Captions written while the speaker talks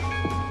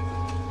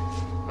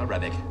Well,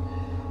 Ravik,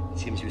 it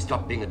seems you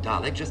stopped being a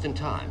Dalek just in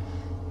time.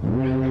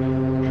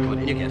 Come on,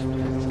 in you get.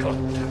 Come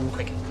on,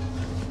 quick.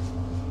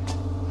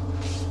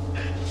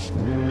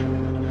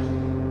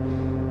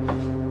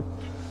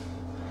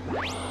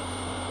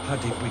 How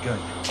deep are we going?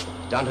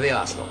 Down to the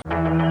arsenal.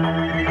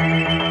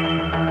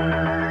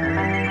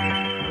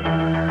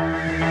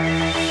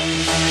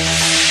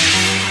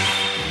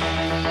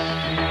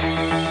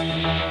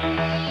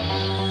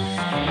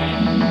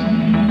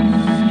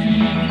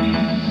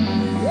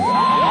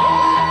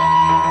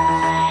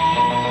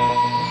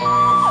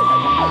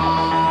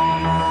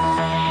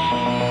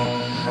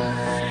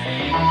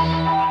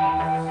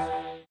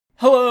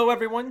 Hello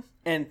everyone,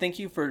 and thank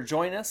you for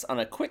joining us on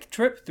a quick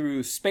trip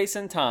through space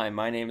and time.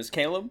 My name is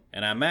Caleb.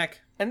 And I'm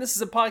Mac. And this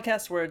is a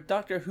podcast where a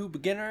Doctor Who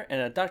beginner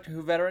and a Doctor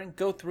Who veteran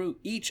go through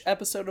each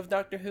episode of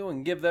Doctor Who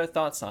and give their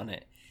thoughts on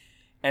it.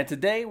 And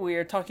today we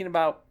are talking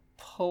about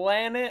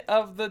Planet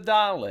of the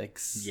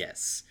Daleks.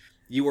 Yes.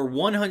 You were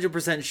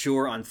 100%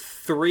 sure on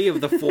 3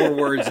 of the 4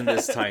 words in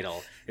this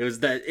title. It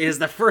is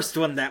the first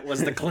one that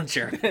was the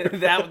clincher.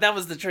 that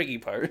was the tricky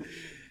part.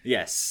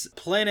 Yes.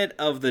 Planet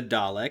of the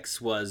Daleks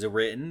was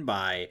written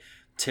by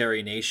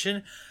Terry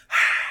Nation,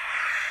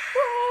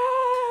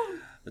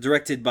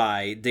 directed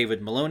by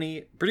David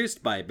Maloney,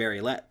 produced by Barry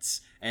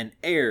Letts, and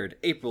aired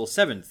April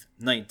 7th,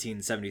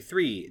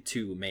 1973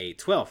 to May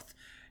 12th,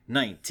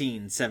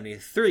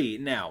 1973.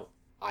 Now,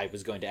 I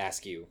was going to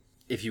ask you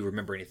if you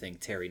remember anything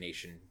Terry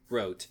Nation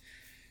wrote.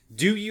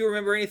 Do you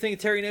remember anything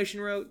Terry Nation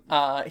wrote?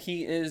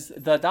 He is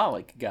the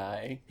Dalek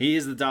guy. He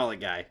is the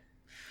Dalek guy.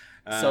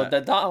 So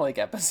the Dalek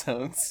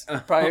episodes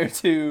prior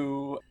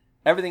to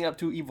everything up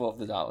to Evil of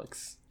the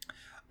Daleks.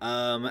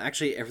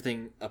 Actually,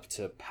 everything up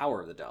to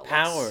Power of the Daleks.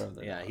 Power of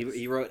the Daleks.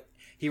 Yeah,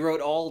 he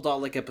wrote all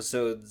Dalek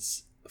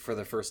episodes for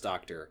the First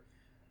Doctor,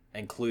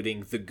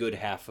 including the good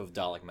half of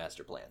Dalek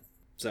Master Plan.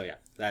 So yeah,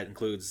 that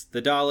includes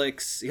the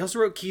Daleks. He also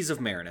wrote Keys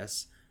of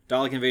Marinus,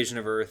 Dalek Invasion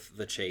of Earth,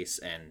 The Chase,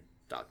 and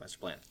Dalek Master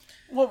Plan.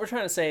 What we're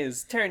trying to say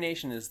is Terry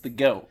Nation is the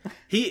GOAT.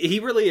 He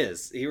really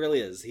is. He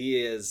really is.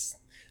 He is.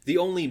 The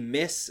only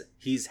miss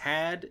he's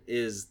had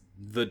is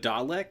the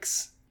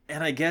Daleks,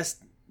 and I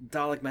guess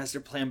Dalek Master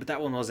Plan, but that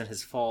one wasn't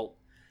his fault,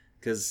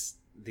 because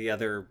the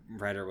other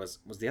writer was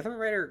the other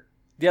writer?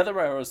 The other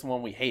writer was the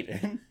one we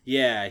hated.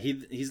 Yeah,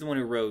 he's the one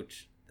who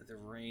wrote The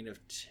Reign of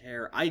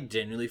Terror. I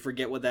genuinely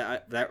forget what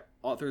that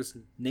author's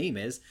name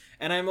is,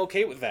 and I'm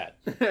okay with that.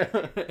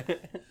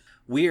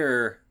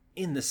 We're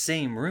in the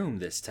same room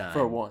this time.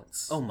 For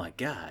once. Oh my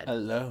god.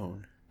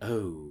 Alone.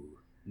 Oh.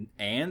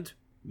 And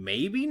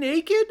maybe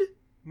naked?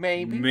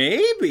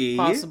 Maybe.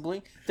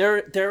 Possibly.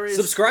 There is...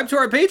 Subscribe to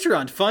our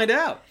Patreon to find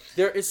out.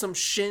 There is some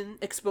shin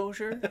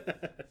exposure.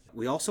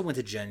 We also went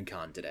to Gen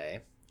Con today,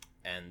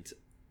 and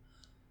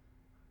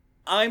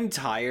I'm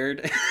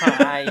tired.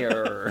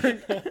 I'm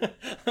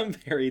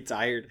very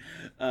tired.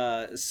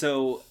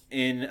 So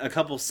in a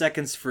couple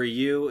seconds for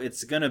you,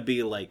 it's gonna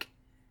be like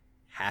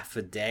half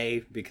a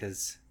day,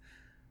 because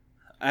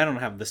I don't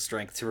have the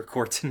strength to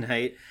record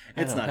tonight.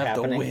 It's not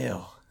happening. The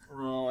will.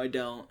 No, I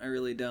don't. I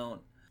really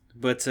don't.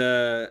 But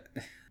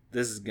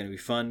this is going to be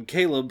fun.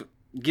 Caleb,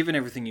 given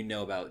everything you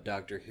know about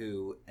Doctor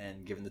Who,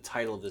 and given the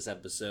title of this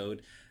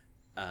episode,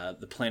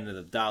 The Planet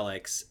of the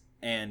Daleks,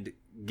 and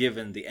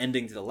given the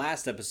ending to the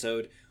last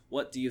episode,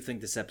 what do you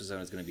think this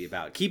episode is going to be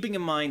about? Keeping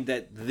in mind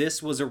that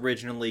this was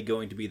originally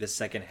going to be the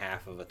second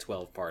half of a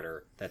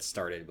 12-parter that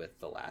started with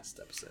the last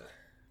episode.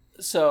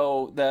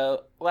 So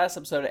the last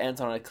episode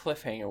ends on a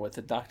cliffhanger with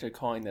the Doctor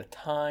calling the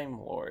Time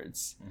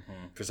Lords.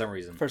 Mm-hmm. For some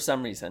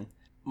reason.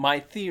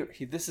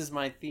 This is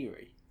my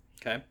theory.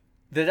 Okay.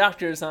 The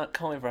Doctor is not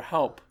calling for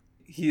help.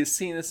 He is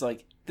seeing this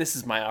like, this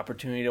is my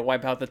opportunity to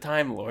wipe out the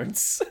Time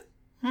Lords.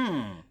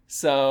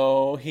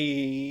 So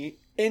he,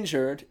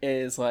 injured,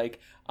 is like,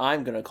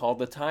 I'm going to call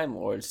the Time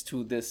Lords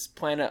to this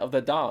planet of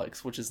the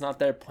Daleks, which is not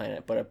their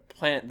planet, but a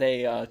planet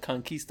they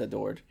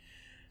conquistadored.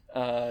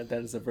 That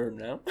is a verb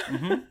now.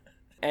 Mm-hmm.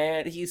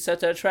 And he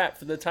sets a trap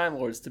for the Time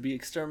Lords to be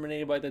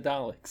exterminated by the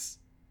Daleks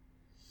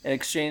in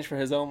exchange for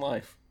his own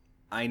life.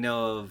 I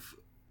know of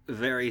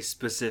very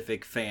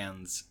specific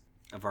fans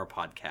of our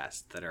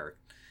podcast that are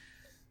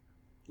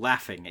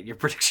laughing at your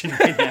prediction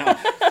right now.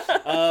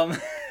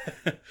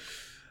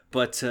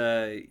 But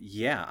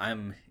yeah,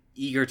 I'm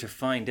eager to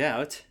find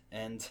out.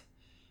 And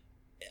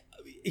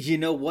you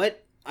know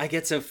what? I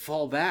get to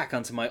fall back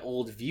onto my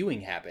old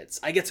viewing habits.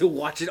 I get to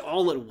watch it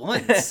all at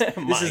once.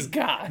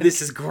 God.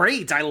 This is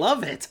great. I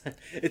love it.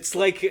 It's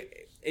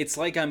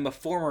like I'm a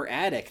former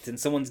addict and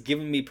someone's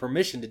giving me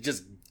permission to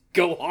just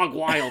go hog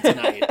wild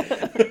tonight.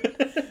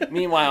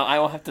 Meanwhile, I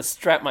will have to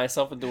strap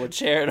myself into a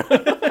chair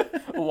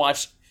to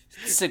watch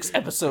 6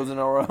 episodes in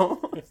a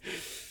row.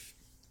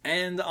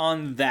 And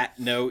on that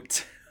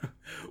note,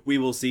 we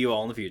will see you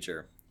all in the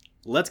future.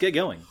 Let's get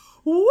going.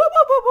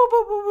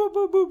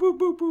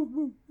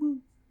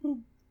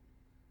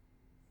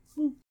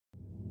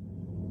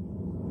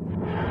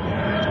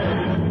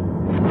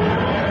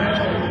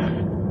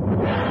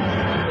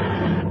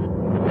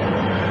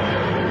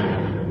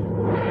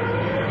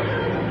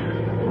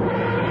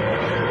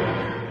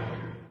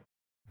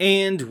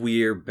 And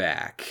we're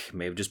back.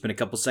 May have just been a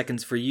couple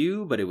seconds for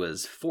you, but it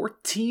was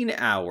 14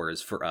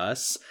 hours for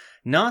us.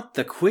 Not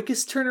the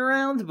quickest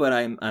turnaround, but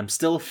I'm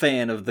still a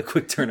fan of the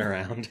quick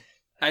turnaround.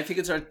 I think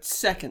it's our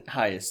second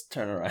highest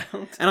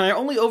turnaround. And I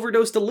only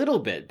overdosed a little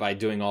bit by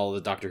doing all of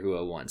the Doctor Who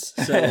at once.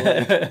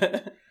 So,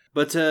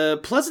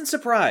 but pleasant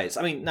surprise.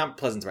 I mean, not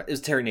pleasant surprise. It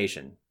was Terry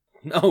Nation.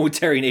 Oh,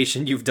 Terry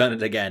Nation, you've done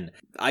it again.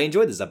 I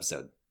enjoyed this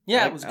episode.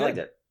 Yeah, it was good. I liked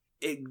it.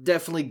 It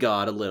definitely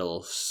got a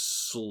little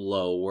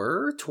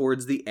slower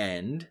towards the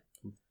end.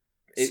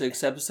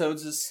 6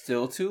 episodes is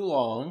still too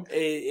long.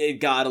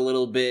 It got a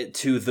little bit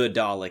to the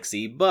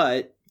Daleks-y,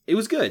 but it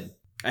was good.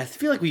 I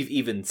feel like we've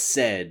even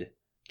said,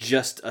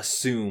 just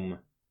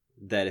assume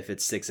that if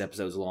it's 6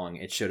 episodes long,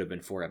 it should have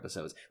been 4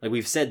 episodes. Like,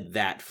 we've said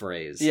that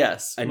phrase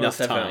enough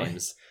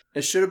times.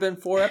 It should have been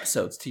 4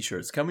 episodes.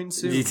 T-shirts coming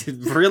soon.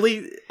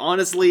 Really?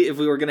 Honestly, if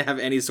we were going to have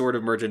any sort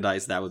of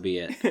merchandise, that would be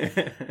it.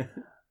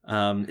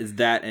 Is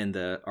that and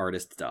the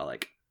artist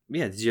Dalek.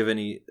 Yeah, did you have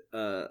any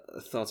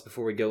thoughts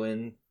before we go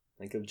in?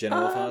 Like, of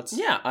general thoughts?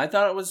 Yeah, I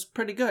thought it was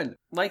pretty good.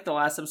 Like the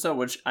last episode,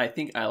 which I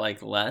think I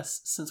like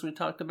less since we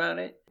talked about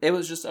it. It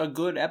was just a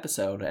good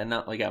episode and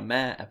not like a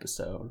meh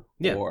episode.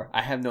 Yeah. Or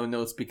I have no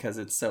notes because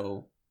it's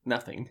so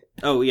nothing.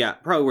 Oh, yeah,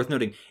 probably worth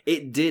noting.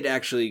 It did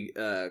actually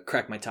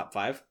crack my top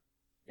 5.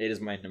 It is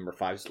my number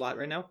 5 slot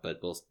right now, but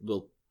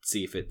we'll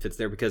see if it fits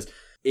there because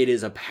it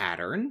is a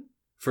pattern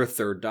for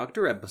Third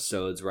Doctor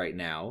episodes right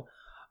now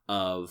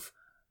of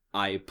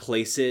I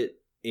place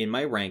it in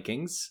my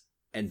rankings,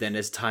 and then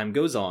as time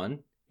goes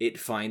on, it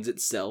finds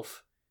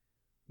itself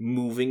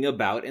moving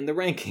about in the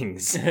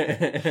rankings.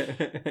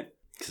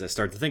 Because I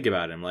start to think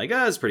about it. I'm like,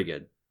 it's pretty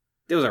good.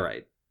 It was all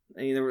right.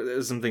 I mean, there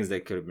were some things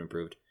that could have been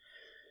improved.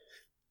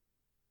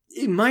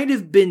 It might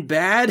have been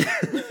bad.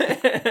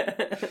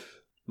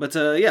 But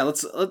yeah,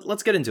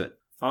 let's get into it.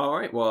 All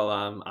right, well,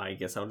 I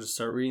guess I'll just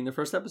start reading the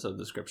first episode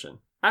description.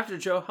 After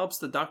Jo helps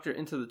the Doctor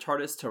into the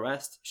TARDIS to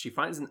rest, she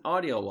finds an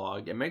audio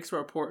log and makes a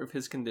report of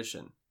his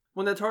condition.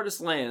 When the TARDIS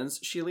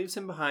lands, she leaves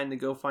him behind to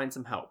go find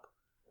some help.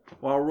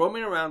 While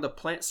roaming around, a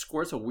plant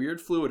squirts a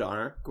weird fluid on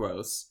her,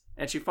 gross,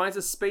 and she finds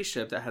a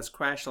spaceship that has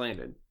crash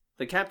landed.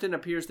 The captain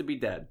appears to be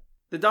dead.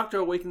 The Doctor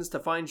awakens to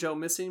find Jo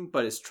missing,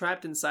 but is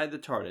trapped inside the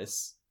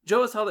TARDIS.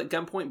 Jo is held at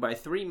gunpoint by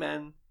 3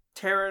 men,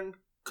 Terran,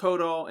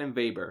 Kodal, and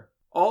Weber.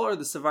 All are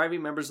the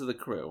surviving members of the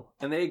crew,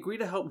 and they agree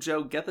to help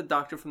Jo get the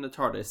Doctor from the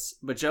TARDIS,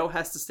 but Jo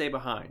has to stay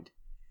behind.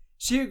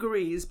 She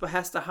agrees, but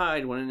has to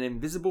hide when an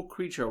invisible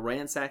creature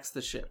ransacks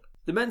the ship.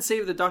 The men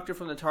save the Doctor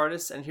from the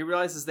TARDIS, and he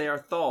realizes they are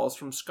Thals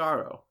from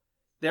Skaro.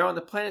 They are on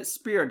the planet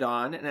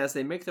Spiridon, and as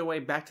they make their way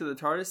back to the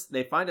TARDIS,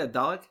 they find a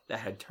Dalek that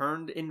had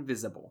turned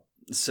invisible.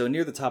 So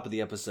near the top of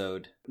the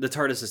episode, the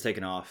TARDIS is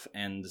taken off,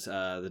 and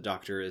the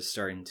Doctor is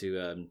starting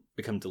to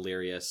become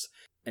delirious.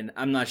 And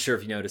I'm not sure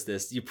if you noticed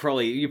this. You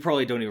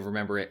probably don't even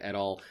remember it at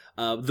all.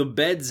 The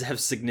beds have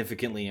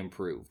significantly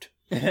improved.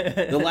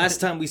 The last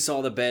time we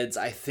saw the beds,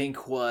 I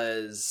think,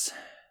 was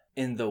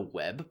in the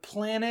Web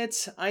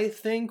Planet, I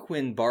think,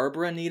 when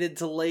Barbara needed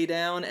to lay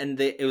down,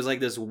 and it was like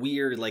this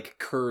weird, like,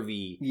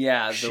 curvy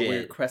the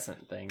weird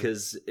crescent thing.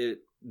 Because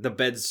the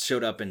beds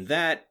showed up in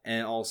that,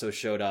 and also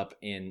showed up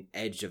in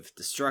Edge of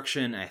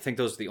Destruction. I think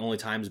those are the only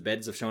times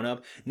beds have shown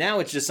up. Now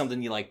it's just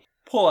something you, like,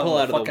 pull out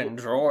of the fucking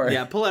drawer.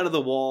 Yeah, pull out of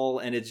the wall,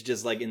 and it's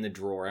just, like, in the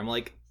drawer. I'm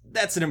like,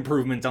 that's an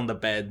improvement on the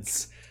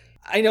beds.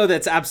 I know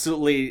that's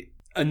absolutely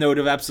a note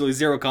of absolutely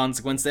zero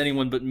consequence to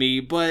anyone but me,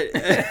 but...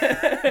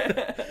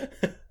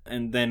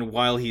 And then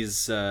while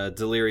he's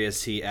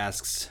delirious, he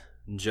asks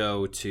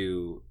Jo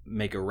to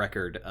make a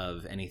record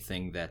of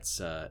anything that's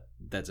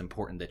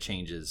important that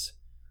changes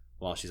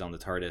while she's on the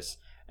TARDIS.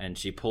 And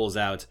she pulls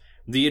out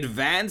the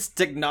advanced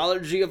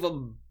technology of a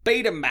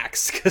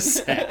Betamax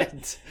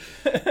cassette.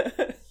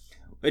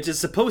 Which is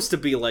supposed to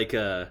be like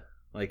a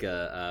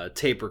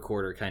tape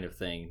recorder kind of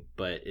thing,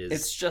 but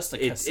it's just a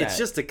cassette. It's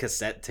just a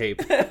cassette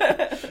tape.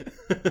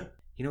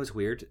 You know what's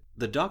weird?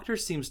 The Doctor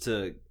seems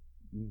to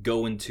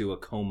go into a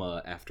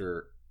coma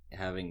after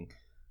having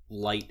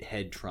light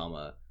head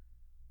trauma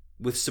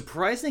with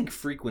surprising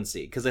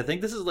frequency, because I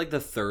think this is like the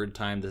 3rd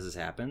time this has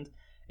happened.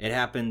 It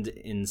happened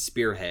in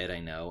Spearhead, I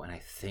know, and I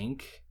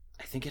think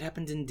it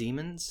happened in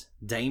Daemons?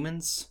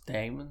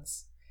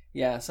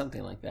 Yeah,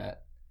 something like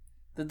that.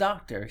 The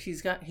Doctor,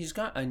 he's got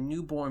a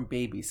newborn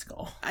baby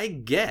skull. I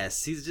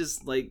guess he's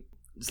just like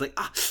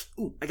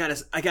I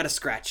gotta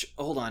scratch.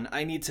 Hold on,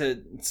 I need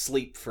to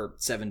sleep for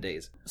 7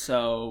 days.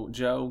 So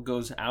Jo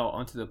goes out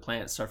onto the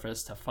planet's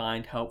surface to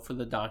find help for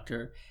the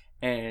Doctor,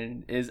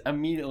 and is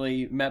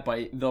immediately met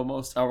by the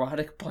most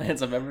erotic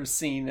plants I've ever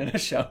seen in a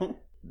show.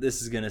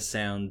 This is gonna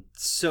sound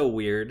so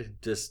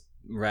weird, just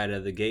right out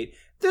of the gate.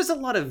 There's a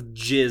lot of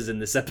jizz in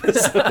this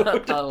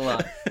episode. A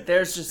lot.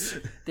 They're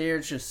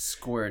just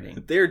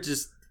squirting. They're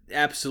just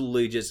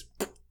absolutely just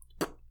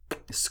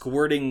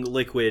squirting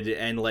liquid,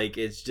 and like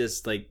it's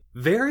just like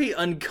very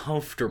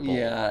uncomfortable.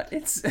 Yeah,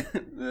 it's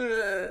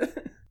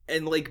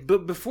and like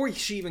but before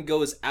she even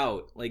goes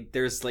out, like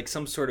there's like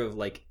some sort of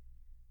like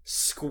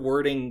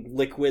squirting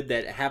liquid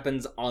that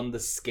happens on the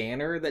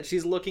scanner that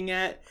she's looking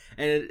at,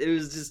 and it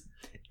was just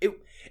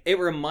It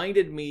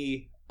reminded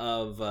me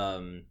of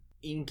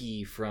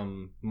Inky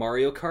from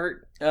Mario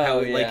Kart.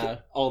 How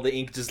like all the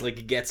ink just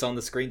like gets on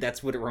the screen.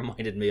 That's what it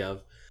reminded me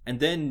of. And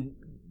then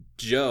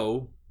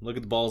Joe, look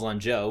at the balls on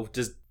Joe,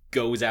 just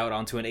goes out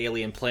onto an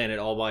alien planet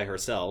all by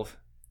herself.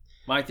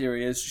 My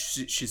theory is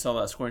she saw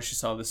that score and she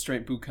saw the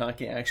straight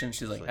bukkake action.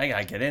 She's like, I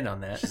gotta get in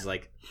on that. She's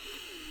like,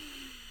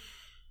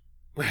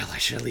 well, I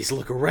should at least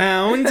look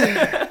around.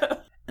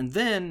 And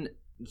then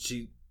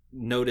she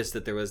noticed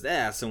that there was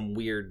some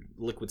weird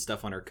liquid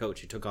stuff on her coat.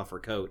 She took off her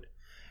coat.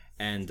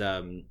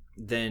 And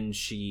then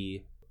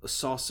she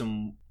saw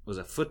some, was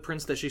it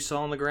footprints that she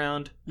saw on the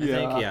ground? I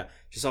think, yeah.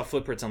 She saw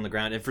footprints on the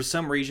ground. And for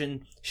some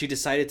reason, she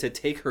decided to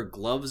take her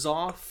gloves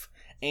off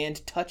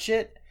and touch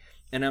it.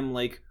 And I'm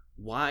like,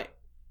 why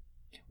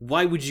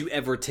would you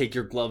ever take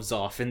your gloves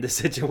off in this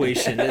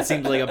situation? It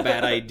seems like a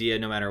bad idea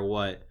no matter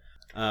what.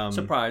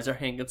 Surprise, her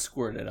hand gets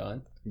squirted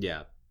on.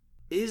 Yeah.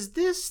 Is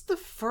this the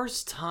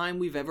first time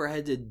we've ever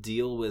had to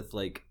deal with,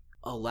 like,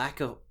 a lack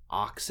of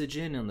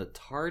oxygen in the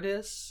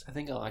TARDIS? I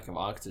think a lack of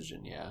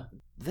oxygen, yeah.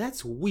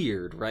 That's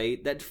weird,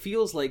 right? That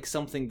feels like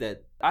something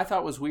that... I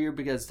thought was weird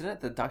because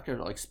didn't the doctor,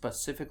 like,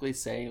 specifically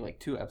say, like,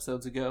 2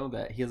 episodes ago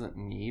that he doesn't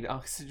need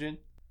oxygen?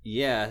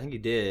 Yeah, I think he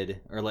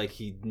did. Or, like,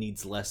 he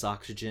needs less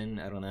oxygen.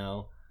 I don't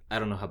know. I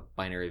don't know how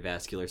binary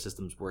vascular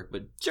systems work,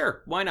 but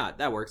sure, why not?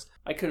 That works.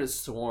 I could have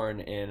sworn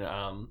in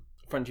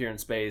Frontier in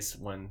Space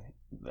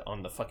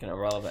on the fucking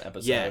irrelevant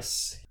episode.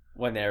 Yes.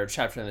 When they're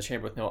trapped in the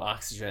chamber with no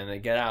oxygen and they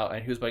get out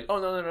and he was like, oh,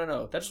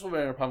 no. That just would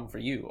have been a problem for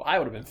you. I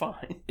would have been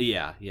fine.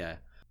 Yeah.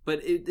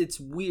 But it's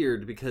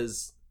weird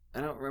because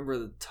I don't remember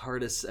the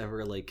TARDIS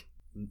ever, like,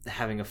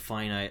 having a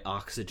finite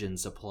oxygen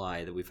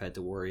supply that we've had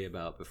to worry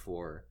about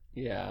before.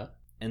 Yeah.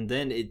 And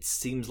then it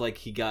seems like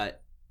he got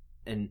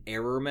an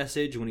error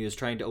message when he was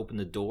trying to open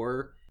the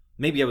door.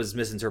 Maybe I was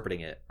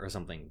misinterpreting it or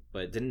something,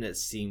 but didn't it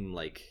seem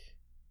like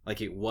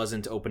it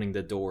wasn't opening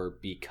the door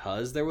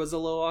because there was a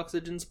low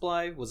oxygen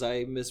supply? Was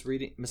I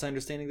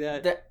misunderstanding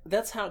that?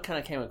 That's how it kind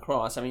of came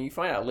across. I mean, you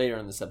find out later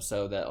in this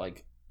episode that,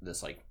 like,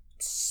 this, like,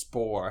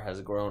 spore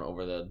has grown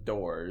over the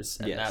doors,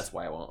 and that's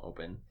why it won't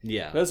open.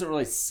 Yeah. It doesn't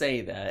really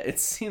say that. It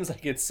seems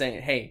like it's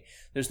saying, hey,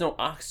 there's no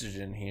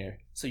oxygen here,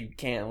 so you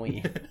can't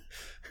leave.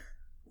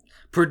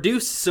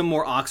 Produce some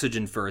more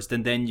oxygen first,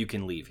 and then you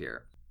can leave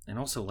here. And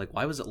also, like,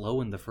 why was it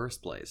low in the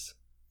first place?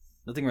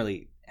 Nothing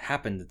really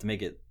happened to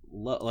make it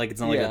low. Like,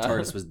 it's not like the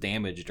TARDIS was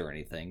damaged or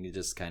anything. It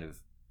just kind of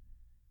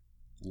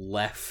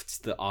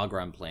left the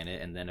Ogron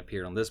planet and then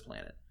appeared on this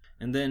planet.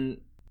 And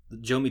then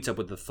Joe meets up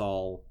with the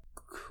Thal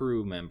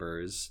crew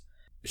members.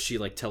 She,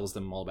 like, tells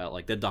them all about,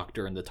 like, the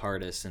Doctor and the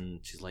TARDIS, and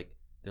she's like,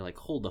 they're like,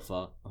 hold the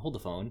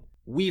phone.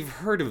 We've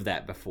heard of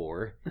that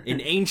before in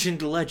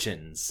ancient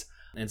legends.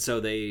 And so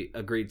they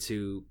agreed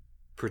to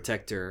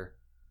protect her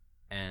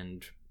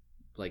and,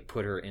 like,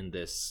 put her in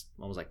this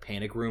almost like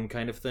panic room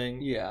kind of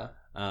thing. Yeah.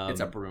 It's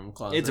a broom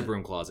closet. It's a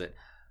broom closet.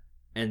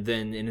 And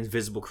then an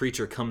invisible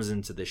creature comes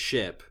into the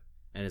ship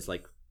and is,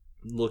 like,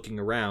 looking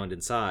around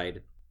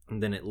inside.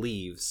 And then it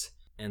leaves.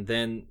 And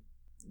then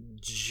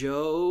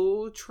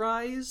Joe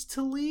tries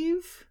to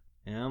leave.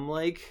 And I'm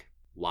like,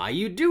 why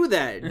you do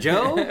that,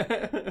 Joe?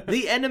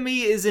 The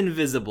enemy is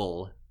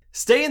invisible.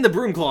 Stay in the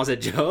broom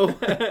closet, Joe.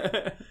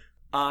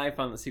 I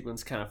found the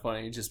sequence kind of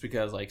funny just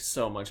because, like,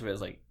 so much of it is,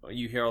 like,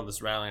 you hear all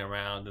this rattling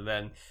around and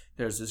then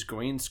there's this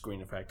green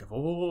screen effect of,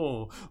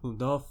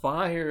 the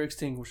fire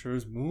extinguisher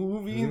is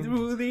moving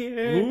through the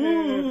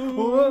air.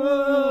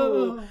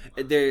 Whoa.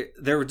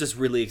 They're just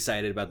really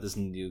excited about this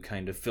new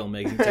kind of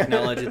filmmaking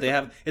technology they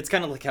have. It's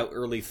kind of like how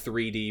early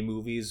 3D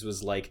movies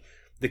was, like,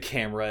 the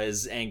camera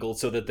is angled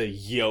so that the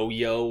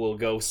yo-yo will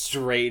go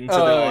straight into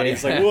the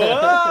audience. Like,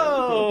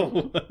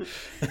 whoa!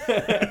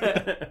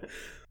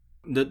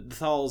 The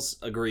Thals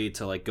agree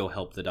to, like, go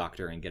help the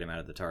Doctor and get him out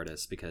of the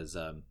TARDIS because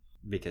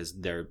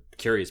they're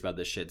curious about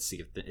this shit,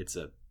 see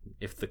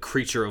if the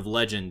creature of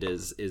legend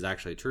is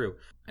actually true.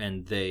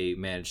 And they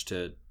manage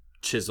to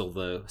chisel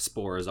the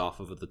spores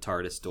off of the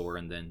TARDIS door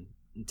and then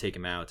take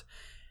him out.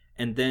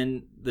 And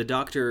then the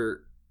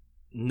Doctor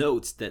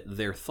notes that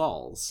they're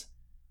Thals.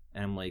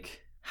 And I'm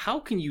like, how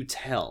can you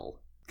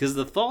tell? Because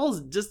the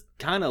Thals just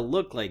kind of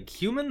look like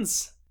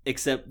humans,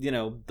 except,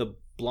 the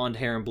blonde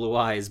hair and blue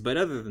eyes, but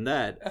other than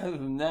that,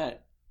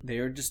 they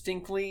are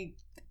distinctly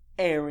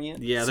Aryan.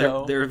 Yeah,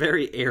 they're a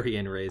very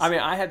Aryan race. I mean,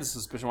 I had the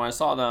suspicion when I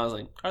saw them. I was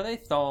like, are they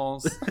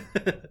Thals?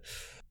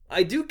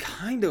 I do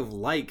kind of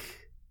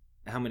like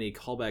how many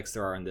callbacks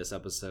there are in this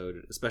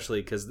episode,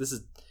 especially because this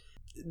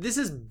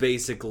is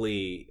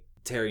basically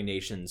Terry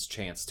Nation's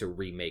chance to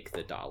remake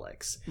the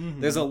Daleks. Mm-hmm.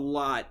 There's a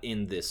lot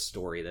in this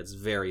story that's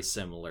very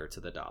similar to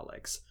the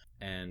Daleks,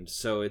 and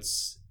so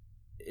it's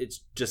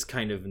just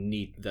kind of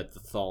neat that the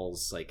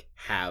Thals, like,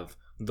 have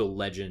the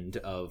legend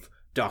of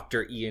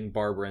Dr. Ian,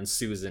 Barbara, and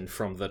Susan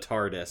from the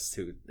TARDIS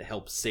who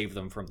helped save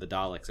them from the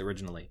Daleks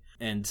originally.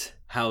 And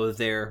how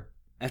they're,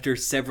 after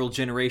several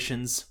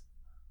generations,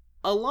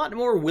 a lot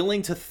more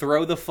willing to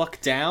throw the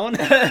fuck down.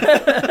 And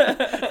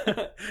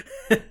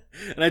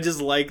I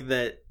just like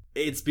that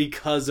it's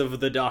because of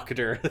the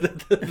Doctor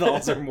that the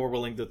Thals are more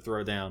willing to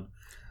throw down.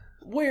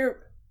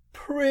 We're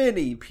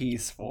pretty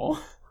peaceful.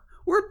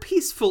 We're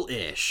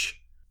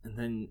peaceful-ish. And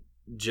then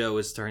Jo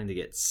is starting to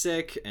get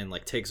sick and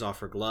like takes off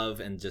her glove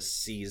and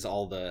just sees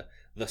all the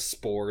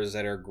spores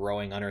that are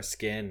growing on her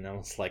skin. And I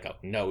was like, oh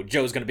no,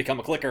 Jo's gonna become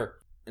a clicker.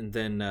 And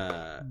then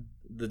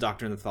the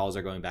Doctor and the Thals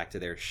are going back to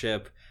their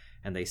ship,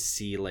 and they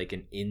see like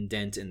an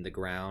indent in the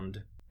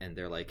ground, and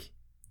they're like,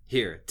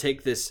 here,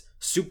 take this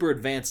super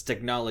advanced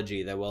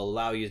technology that will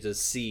allow you to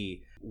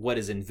see what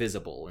is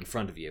invisible in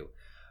front of you.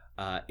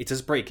 It's a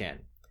spray can.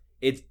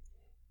 It's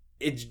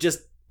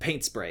just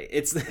paint spray.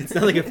 It's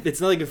not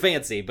like a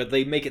fancy, but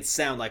they make it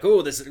sound like,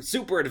 oh, this is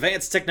super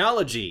advanced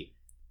technology.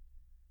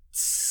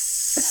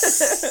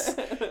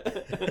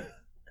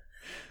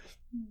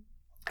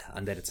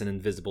 And that it's an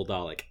invisible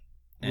Dalek.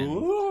 And,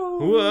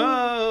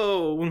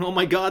 whoa! Oh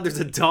my god, there's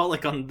a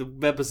Dalek on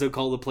the episode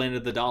called The Planet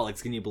of the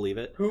Daleks. Can you believe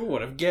it? Who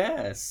would have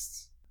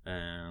guessed?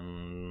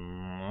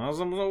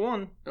 Episode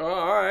 1.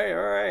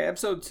 Alright.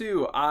 Episode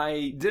 2.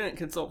 I didn't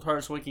consult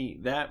TARDIS Wiki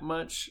that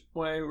much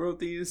when I wrote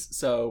these,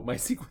 so my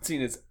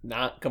sequencing is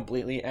not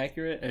completely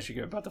accurate, as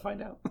you're about to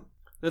find out.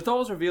 The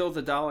Thals reveal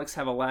the Daleks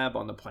have a lab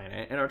on the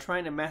planet and are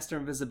trying to master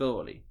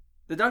invisibility.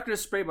 The Doctor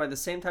is sprayed by the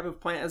same type of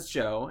plant as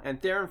Jo,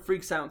 and Theron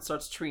freaks out and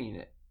starts treating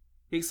it.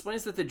 He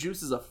explains that the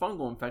juice is a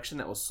fungal infection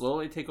that will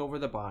slowly take over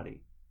the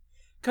body.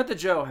 Cut to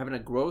Jo having a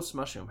gross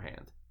mushroom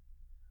hand.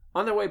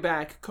 On their way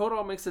back,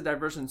 Kodal makes a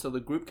diversion so the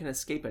group can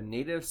escape a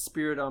native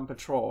Spiridon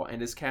patrol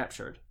and is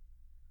captured.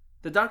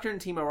 The Doctor and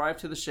team arrive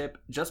to the ship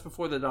just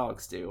before the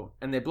Daleks do,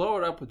 and they blow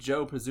it up with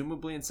Jo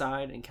presumably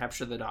inside and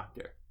capture the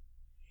Doctor.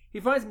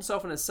 He finds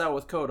himself in a cell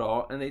with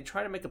Kodal, and they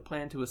try to make a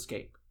plan to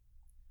escape.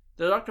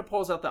 The Doctor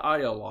pulls out the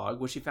audio log,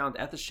 which he found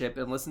at the ship,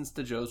 and listens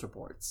to Jo's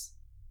reports.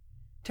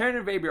 Terran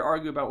and Weber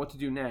argue about what to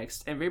do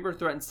next, and Weber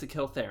threatens to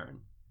kill Theron.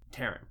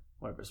 Terran,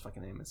 whatever his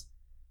fucking name is.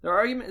 Their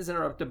argument is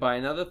interrupted by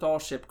another Thal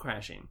ship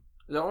crashing.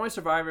 The only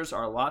survivors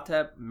are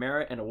Latep,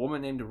 Merritt, and a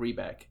woman named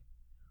Rebek.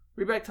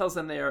 Rebek tells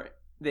them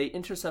they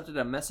intercepted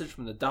a message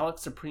from the Dalek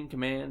Supreme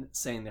Command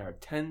saying there are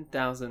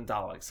 10,000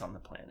 Daleks on the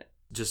planet.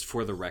 Just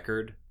for the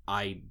record,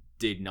 I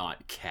did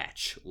not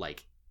catch,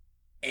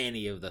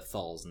 any of the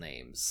Thal's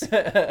names.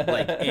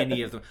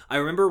 Any of them. I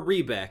remember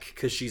Rebek,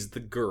 because she's the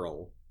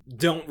girl.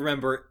 Don't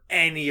remember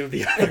any of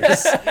the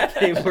others.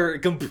 They were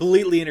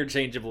completely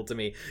interchangeable to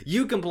me.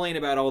 You complain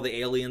about all the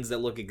aliens that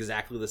look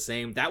exactly the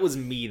same. That was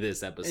me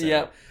this episode.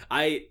 Yep.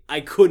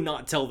 I could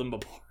not tell them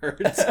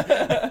apart.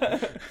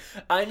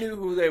 I knew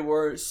who they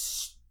were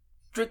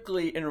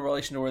strictly in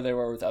relation to where they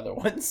were with other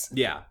ones.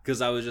 Yeah,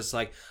 because I was just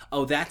like,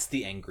 oh, that's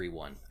the angry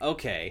one.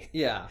 Okay.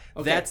 Yeah.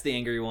 Okay. That's the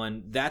angry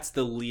one. That's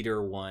the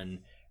leader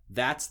one.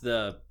 That's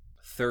the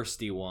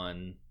thirsty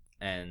one.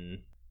 And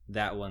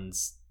that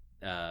one's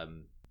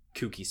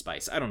Kooky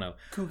Spice. I don't know.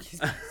 Kooky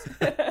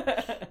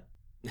Spice.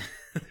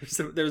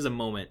 There was a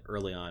moment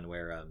early on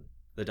where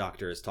the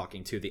Doctor is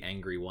talking to the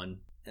angry one.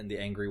 And the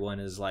angry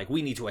one is like,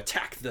 we need to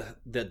attack the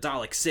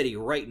Dalek city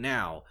right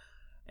now.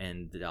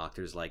 And the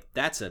Doctor's like,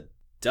 that's a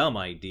dumb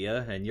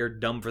idea, and you're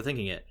dumb for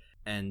thinking it.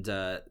 And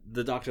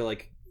the Doctor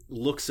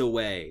looks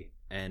away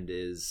and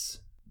is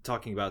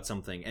talking about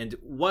something. And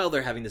while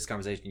they're having this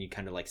conversation, you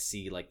kind of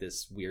see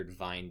this weird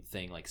vine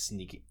thing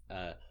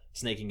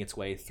snaking its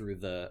way through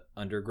the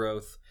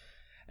undergrowth.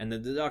 And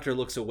then the Doctor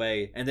looks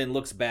away and then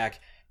looks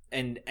back,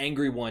 and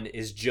Angry One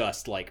is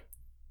just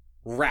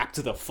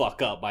wrapped the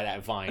fuck up by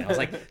that vine. I was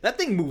like, that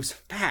thing moves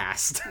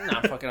fast.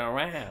 Not fucking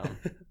around.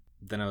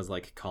 Then I was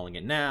calling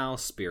it now.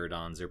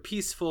 Spiridons are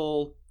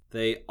peaceful.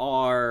 They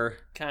are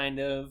kind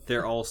of.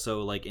 They're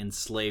also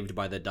enslaved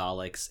by the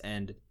Daleks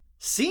and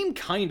seem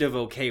kind of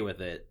okay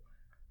with it.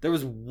 There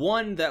was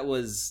one that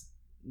was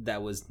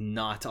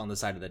not on the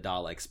side of the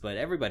Daleks, but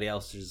everybody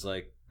else is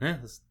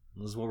this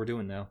is what we're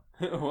doing now.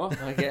 Well,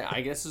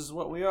 I guess this is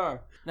what we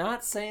are.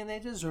 Not saying they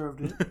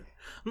deserved it. I'm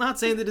not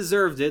saying they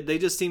deserved it. They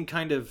just seem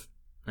kind of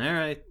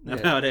alright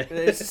about it.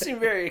 They just seem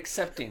very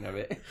accepting of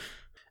it.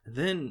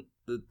 Then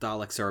the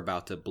Daleks are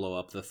about to blow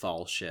up the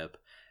Thal ship,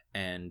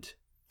 and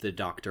the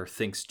Doctor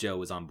thinks Jo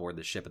was on board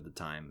the ship at the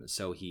time,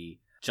 so he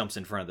jumps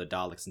in front of the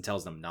Daleks and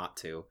tells them not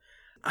to.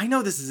 I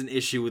know this is an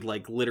issue with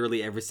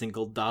literally every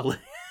single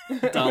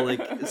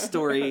Dalek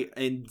story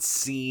and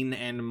scene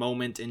and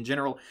moment in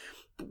general.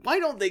 But why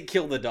don't they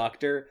kill the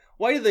Doctor?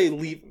 Why do they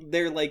leave?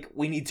 They're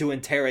we need to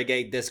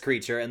interrogate this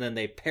creature, and then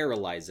they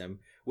paralyze him.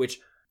 Which,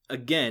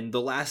 again,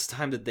 the last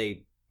time that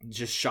they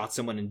just shot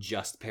someone and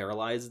just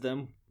paralyzed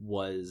them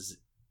was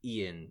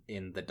Ian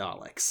in the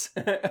Daleks.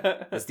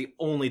 That's the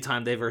only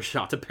time they've ever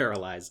shot to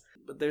paralyze.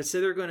 But they say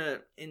they're going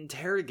to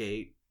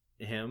interrogate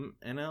him,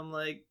 and I'm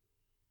like,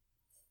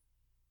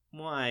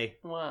 why?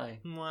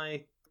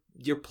 Why?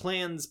 Your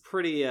plan's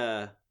pretty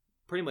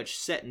much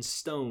set in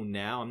stone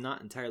now. I'm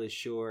not entirely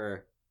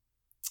sure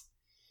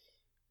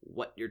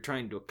what you're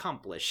trying to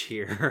accomplish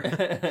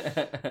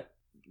here.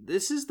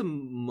 This is the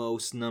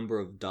most number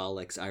of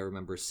Daleks I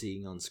remember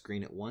seeing on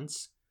screen at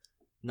once.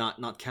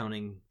 Not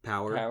counting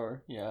Power.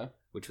 Power, yeah.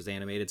 Which was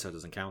animated, so it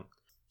doesn't count.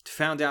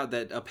 Found out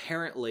that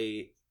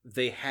apparently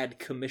they had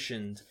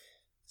commissioned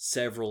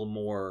several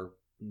more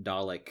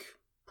Dalek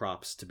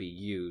props to be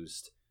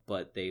used,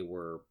 but they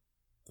were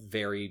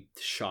very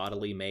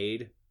shoddily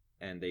made,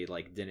 and they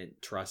like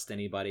didn't trust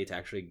anybody to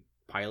actually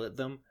pilot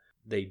them.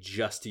 They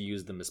just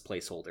used them as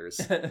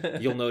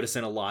placeholders. You'll notice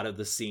in a lot of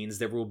the scenes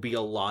there will be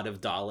a lot of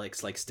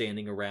Daleks like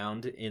standing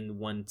around in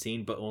one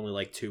scene, but only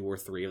like 2 or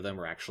 3 of them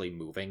are actually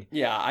moving.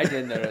 Yeah, I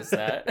did notice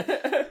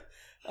that.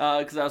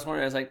 Because I was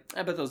wondering, I was like,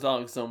 I bet those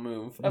Daleks don't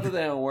move. I bet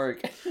they don't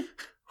work.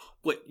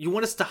 What, you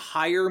want us to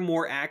hire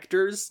more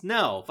actors?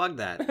 No, fuck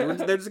that.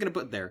 They're just gonna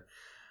put it there.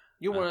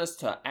 You want us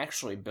to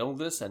actually build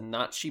this and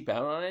not cheap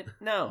out on it?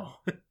 No.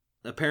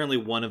 Apparently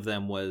one of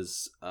them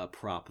was a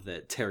prop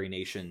that Terry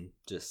Nation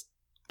just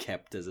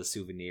kept as a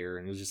souvenir,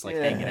 and it was just like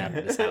hanging out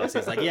in his house.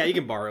 He's like, yeah, you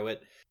can borrow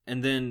it.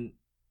 And then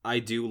I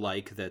do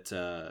like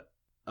that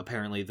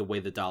apparently the way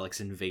the Daleks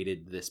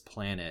invaded this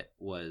planet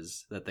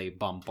was that they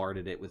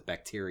bombarded it with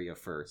bacteria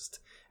first,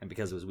 and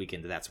because it was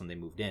weakened, that's when they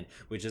moved in,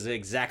 which is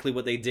exactly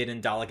what they did in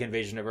Dalek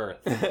Invasion of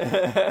Earth.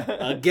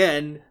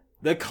 Again,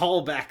 the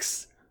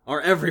callbacks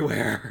are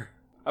everywhere.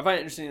 I find it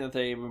interesting that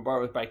they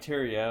bombard with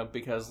bacteria,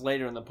 because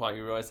later in the plot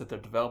you realize that they're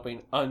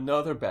developing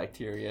another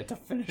bacteria to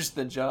finish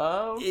the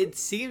job. It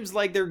seems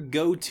like their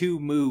go-to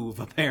move,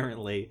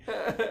 apparently.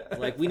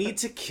 Like, we need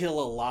to kill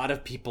a lot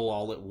of people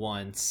all at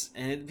once,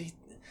 and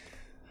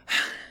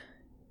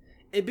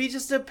it'd be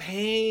just a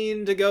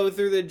pain to go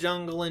through the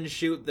jungle and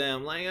shoot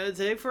them. Like, it'd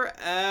take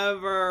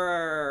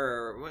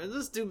forever.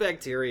 Let's do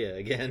bacteria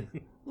again.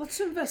 Let's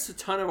invest a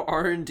ton of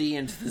R&D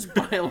into this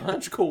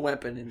biological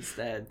weapon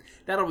instead.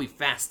 That'll be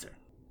faster.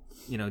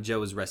 You know, Joe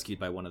was rescued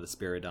by one of the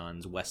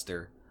Spiridons,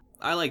 Wester.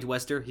 I liked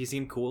Wester. He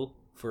seemed cool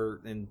for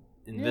an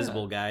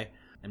invisible guy.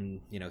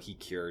 And, you know, he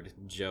cured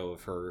Joe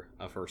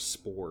of her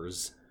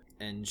spores.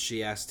 And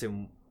she asked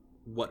him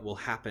what will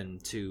happen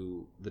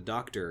to the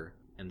Doctor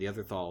and the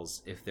other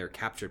Thals if they're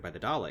captured by the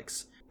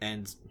Daleks.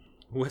 And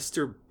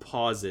Wester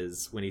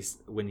pauses when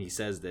he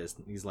says this.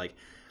 He's like,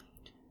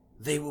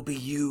 they will be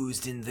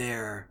used in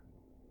their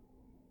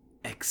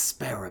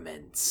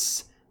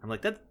experiments. I'm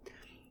like,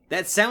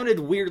 that sounded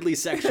weirdly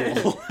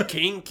sexual.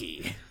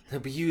 Kinky.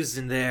 They'll be used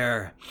in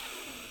their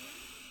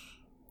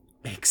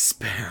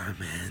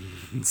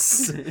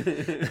experiments.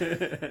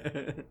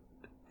 And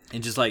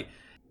just like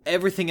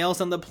everything else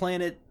on the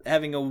planet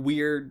having a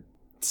weird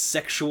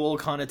sexual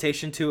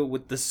connotation to it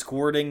with the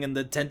squirting and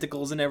the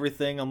tentacles and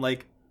everything. I'm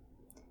like,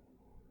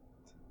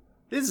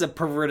 this is a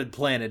perverted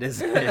planet,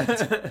 isn't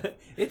it?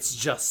 It's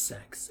just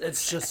sex.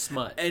 It's just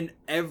smut. And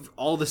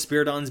all the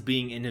Spiridons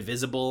being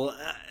invisible.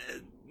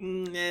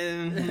 Anyway,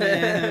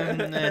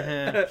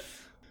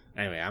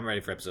 I'm ready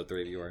for episode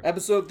 3 if you are.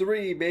 Episode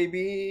 3,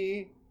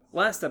 baby!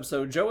 Last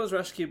episode, Joe was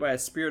rescued by a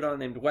Spiridon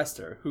named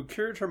Wester, who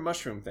cured her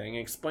mushroom thing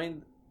and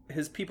explained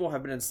his people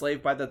have been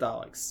enslaved by the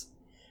Daleks.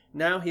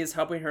 Now he is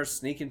helping her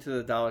sneak into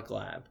the Dalek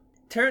lab.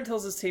 Tarrant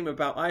tells his team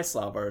about ice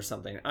lava or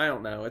something. I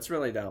don't know, it's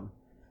really dumb.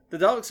 The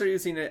Daleks are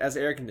using it as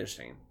air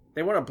conditioning.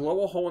 They want to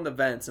blow a hole in the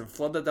vents and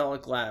flood the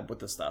Dalek lab with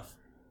the stuff.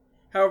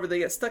 However, they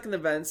get stuck in the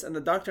vents, and the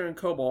Doctor and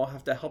Cobalt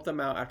have to help them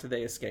out after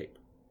they escape.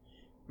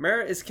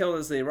 Merritt is killed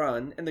as they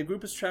run, and the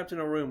group is trapped in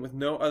a room with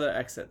no other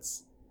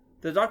exits.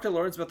 The Doctor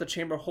learns about the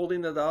chamber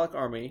holding the Dalek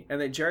army, and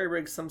they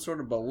jerry-rig some sort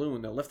of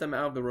balloon to lift them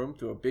out of the room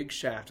through a big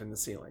shaft in the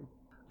ceiling.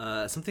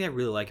 Something I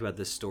really like about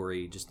this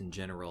story, just in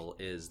general,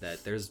 is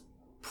that there's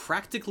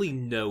practically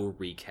no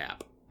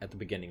recap at the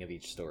beginning of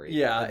each story.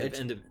 Yeah. At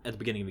the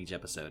beginning of each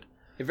episode.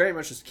 It very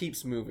much just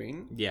keeps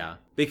moving. Yeah,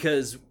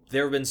 because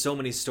there have been so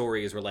many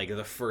stories where, like,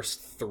 the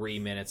first 3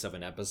 minutes of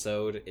an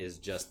episode is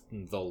just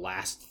the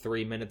last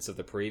 3 minutes of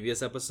the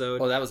previous episode.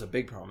 Oh, that was a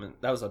big problem.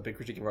 That was a big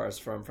critique of ours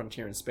from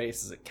Frontier in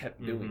Space, is it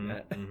kept doing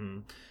that. Mm-hmm.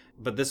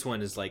 But this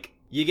one is like,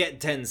 you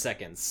get 10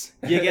 seconds.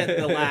 You get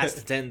the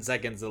last 10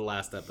 seconds of the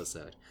last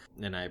episode.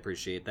 And I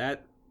appreciate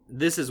that.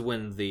 This is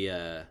when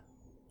the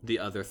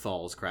other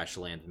Thals crash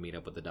land and meet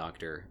up with the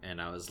Doctor.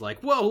 And I was like,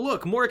 whoa,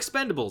 look, more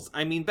Expendables.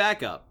 I mean,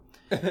 backup.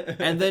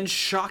 And then,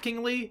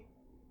 shockingly,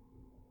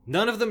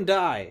 none of them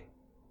die.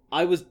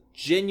 I was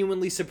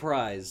genuinely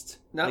surprised.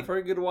 Not for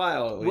a good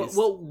while, at least.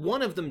 Well,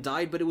 one of them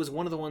died, but it was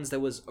one of the ones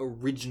that was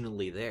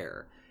originally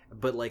there.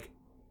 But, like,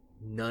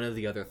 none of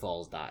the other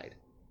Thals died.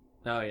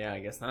 Oh, yeah, I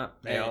guess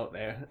not. They all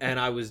there. And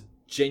I was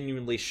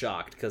genuinely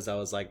shocked, because I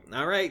was like,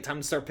 all right,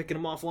 time to start picking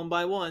them off one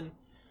by one.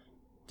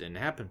 Didn't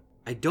happen.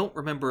 I don't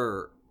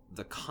remember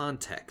the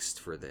context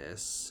for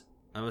this.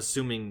 I'm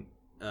assuming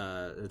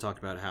they talked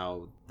about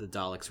how the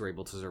Daleks were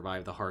able to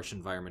survive the harsh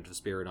environment of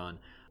Spiridon.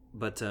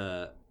 But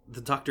the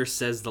Doctor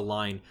says the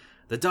line,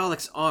 the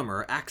Daleks'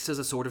 armor acts as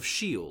a sort of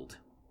shield.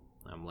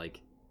 I'm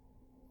like,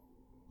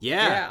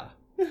 yeah.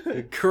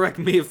 Correct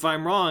me if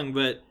I'm wrong,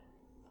 but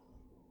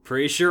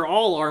pretty sure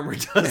all armor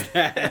does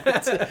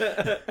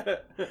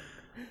that.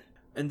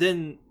 And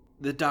then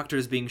the Doctor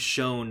is being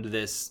shown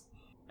this.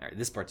 All right,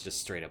 this part's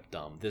just straight up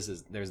dumb.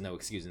 There's no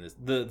excusing this.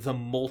 The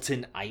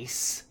molten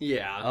ice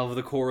of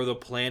the core of the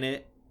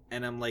planet.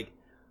 And I'm like,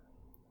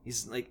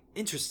 he's like,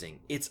 interesting.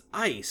 It's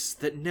ice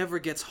that never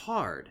gets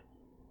hard.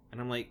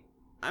 And I'm like,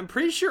 I'm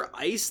pretty sure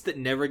ice that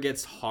never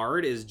gets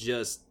hard is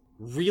just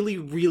really,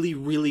 really,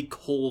 really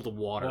cold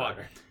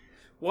water.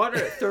 Water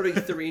at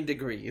 33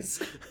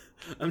 degrees.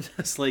 I'm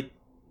just like...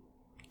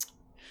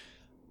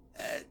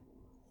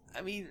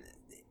 I mean...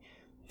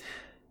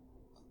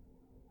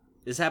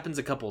 This happens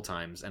a couple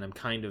times, and it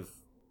kind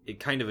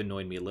of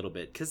annoyed me a little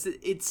bit, because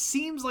it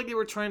seems like they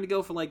were trying to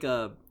go for like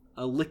a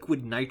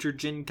liquid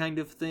nitrogen kind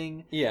of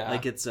thing. Yeah.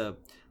 Like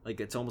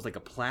it's almost like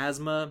a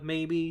plasma,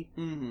 maybe.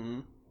 Mm-hmm.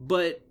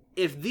 But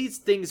if these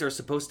things are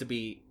supposed to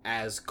be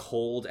as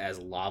cold as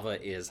lava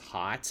is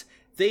hot,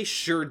 they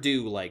sure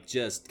do, like,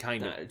 just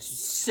kind of...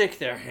 Stick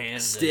their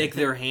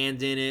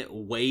hand in it,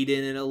 wade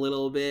in it a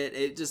little bit.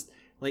 It just,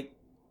 like...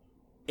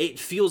 It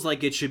feels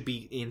like it should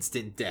be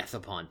instant death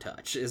upon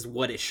touch, is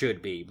what it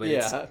should be.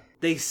 But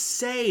they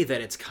say that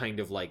it's kind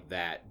of like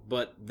that,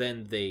 but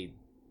then they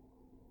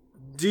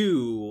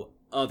do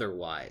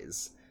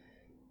otherwise.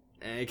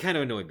 And it kind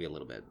of annoyed me a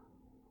little bit.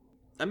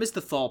 I missed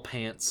the Thal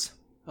pants.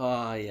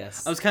 Ah,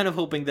 yes. I was kind of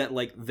hoping that,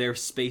 like, their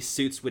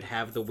spacesuits would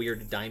have the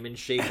weird diamond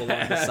shape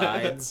along the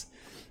sides.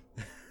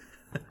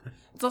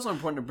 It's also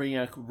important to bring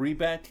out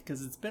Rebek,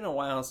 because it's been a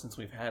while since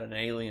we've had an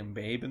alien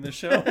babe in the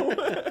show.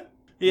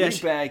 Yeah,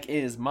 Rebek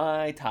is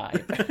my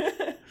type.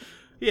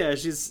 Yeah,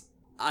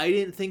 I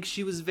didn't think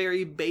she was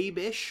very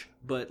babish,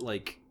 but,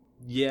 like,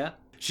 yeah.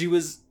 She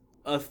was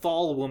a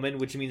Thal woman,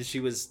 which means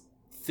she was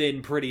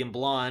thin, pretty, and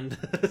blonde.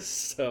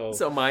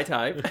 So my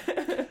type.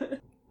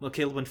 Well,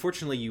 Caleb,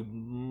 unfortunately, you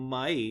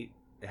might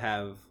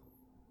have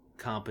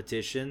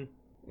competition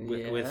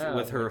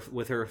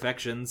with her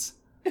affections.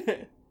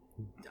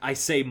 I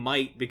say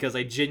might because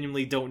I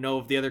genuinely don't know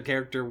if the other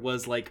character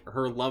was, like,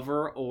 her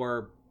lover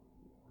or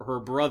her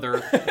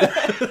brother.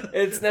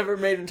 It's never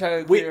made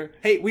entirely clear.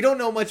 We don't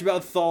know much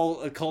about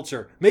Thal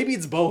culture. Maybe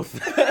it's both.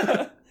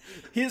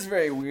 He is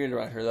very weird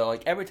about her, though.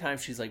 Like, every time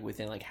she's, like,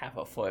 within, like, half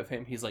a foot of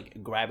him, he's,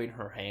 like, grabbing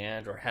her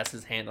hand or has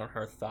his hand on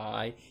her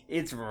thigh.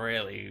 It's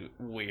really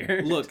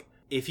weird. Look,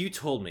 if you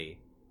told me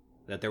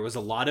that there was a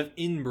lot of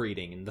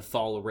inbreeding in the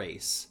Thal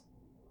race,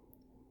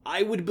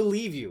 I would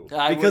believe you.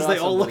 Because they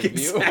all look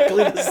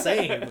exactly the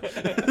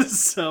same.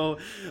 So...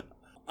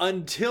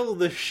 Until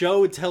the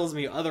show tells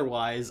me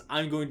otherwise,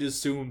 I'm going to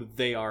assume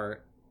they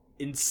are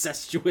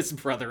incestuous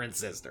brother and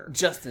sister.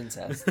 Just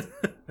incest.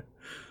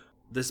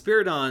 The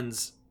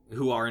Spiridons,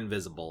 who are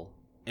invisible,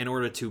 in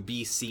order to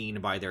be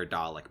seen by their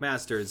Dalek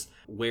masters,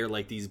 wear,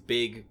 like, these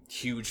big,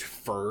 huge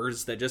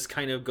furs that just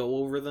kind of go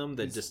over them.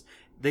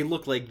 They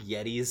look like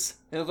Yetis.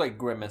 They look like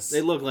Grimace.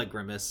 They look like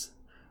Grimace.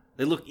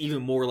 They look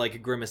even more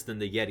like Grimace than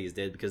the Yetis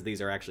did, because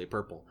these are actually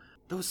purple.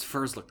 Those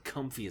furs look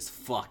comfy as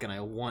fuck, and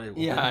I wanted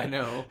one. Yeah, I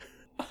know.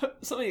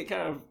 Something that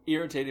kind of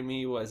irritated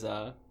me was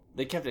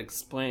they kept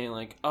explaining,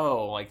 like,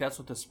 oh, like, that's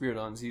what the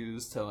Spiridons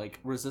use to,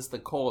 like, resist the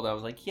cold. I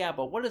was like, yeah,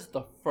 but where does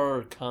the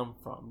fur come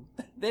from?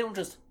 They don't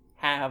just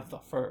have the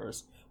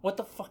furs. What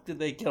the fuck did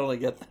they kill to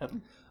get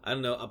them? I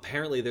don't know.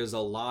 Apparently there's a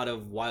lot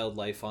of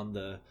wildlife on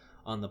the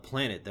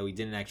planet that we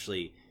didn't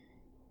actually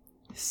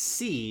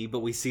see, but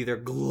we see their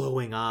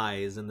glowing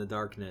eyes in the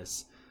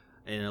darkness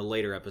in a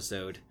later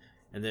episode.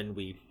 And then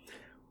we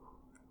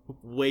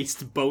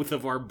waste both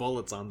of our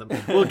bullets on them.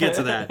 We'll get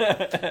to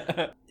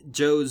that.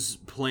 Joe's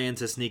plan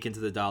to sneak into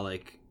the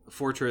Dalek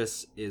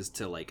fortress is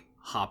to, like,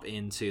 hop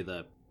into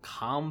the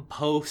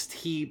compost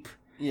heap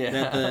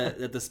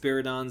that the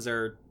Spiridons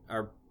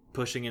are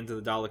pushing into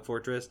the Dalek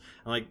fortress.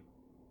 And, like,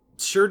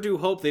 sure do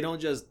hope they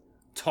don't just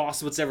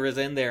toss whatever is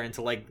in there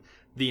into, like,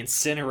 the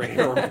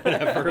incinerator or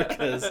whatever,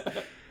 because...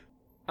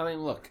 I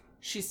mean, look,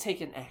 she's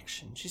taking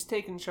action. She's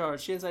taking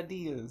charge. She has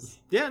ideas.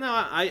 Yeah, no,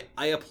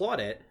 I applaud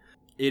it.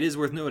 It is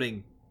worth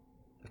noting,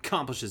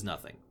 accomplishes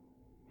nothing.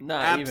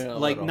 Not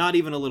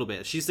even a little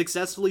bit. She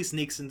successfully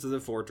sneaks into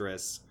the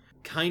fortress,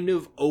 kind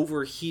of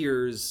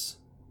overhears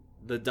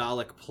the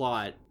Dalek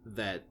plot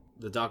that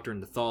the Doctor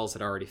and the Thals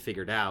had already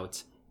figured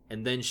out,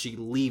 and then she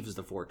leaves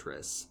the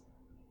fortress.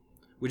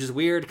 Which is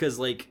weird, because,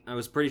 like, I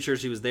was pretty sure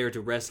she was there to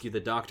rescue the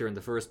Doctor in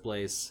the first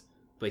place,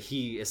 but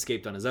he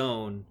escaped on his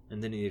own,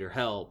 and then he needed her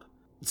help.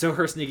 So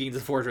her sneaking into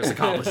the fortress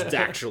accomplished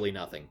actually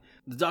nothing.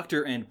 The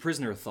Doctor and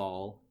prisoner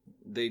Thal,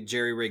 they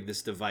jerry-rig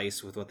this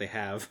device with what they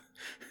have,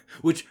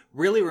 which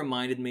really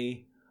reminded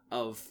me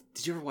of...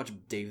 Did you ever watch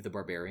Dave the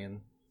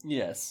Barbarian?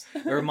 Yes.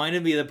 It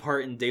reminded me of the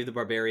part in Dave the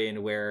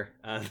Barbarian where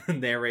the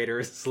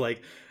narrator is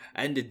like,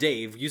 and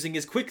Dave, using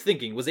his quick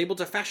thinking, was able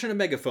to fashion a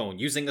megaphone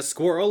using a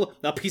squirrel,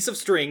 a piece of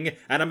string,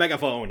 and a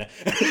megaphone.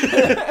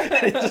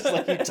 It's just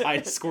like he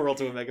tied a squirrel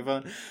to a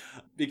megaphone.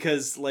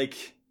 Because,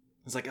 like...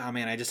 It's like, oh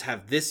man, I just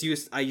have this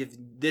useless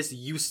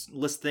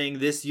thing,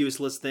 this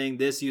useless thing,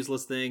 this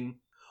useless thing.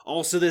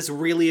 Also this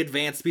really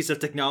advanced piece of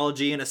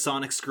technology and a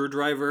sonic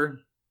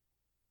screwdriver.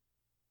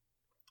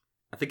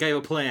 I think I have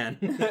a plan.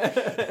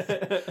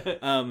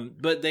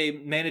 But they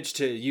managed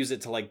to use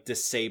it to, like,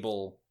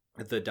 disable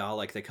the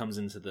Dalek that comes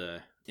into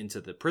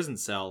the prison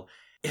cell.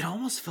 It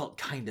almost felt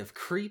kind of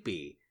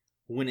creepy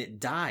when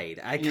it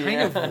died. I kind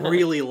of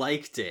really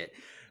liked it.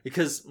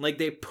 because like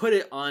they put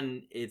it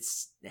on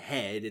its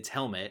head, its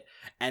helmet,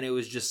 and it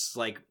was just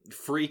like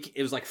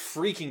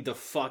freaking the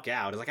fuck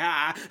out. It's like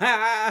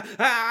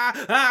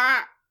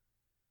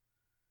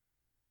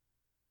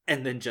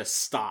and then just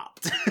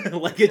stopped.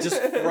 Like it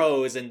just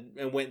froze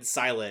and went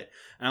silent.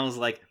 And I was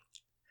like,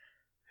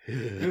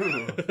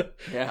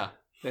 yeah,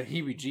 the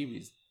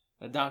heebie-jeebies.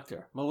 A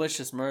doctor,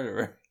 malicious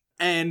murderer.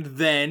 And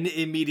then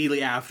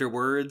immediately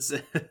afterwards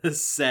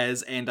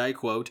says, and I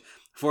quote,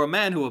 "For a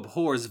man who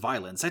abhors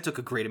violence, I took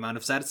a great amount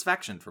of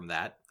satisfaction from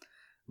that."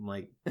 I'm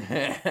like,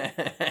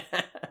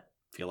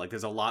 feel like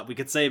there's a lot we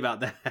could say about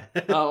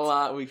that. A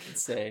lot we could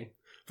say.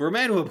 For a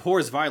man who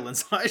abhors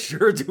violence, I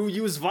sure do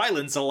use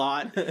violence a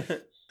lot.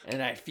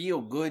 And I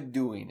feel good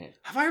doing it.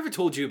 Have I ever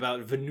told you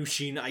about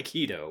Venusian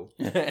Aikido?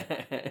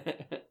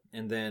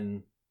 And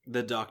then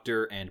the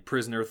Doctor and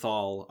Prisoner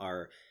Thal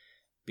are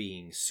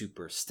being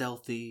super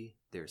stealthy.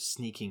 They're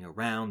sneaking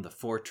around the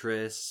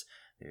fortress.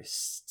 They're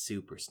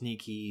super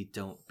sneaky.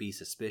 Don't be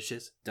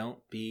suspicious. Don't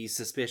be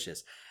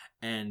suspicious.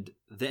 And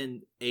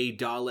then a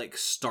Dalek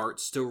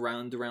starts to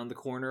round around the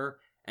corner,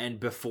 and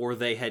before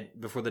the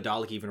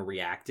Dalek even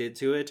reacted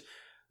to it,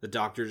 the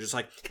Doctor's just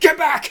like, "Get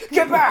back!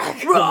 Get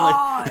back!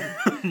 Run!"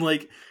 I'm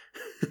like,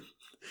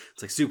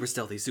 it's like super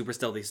stealthy.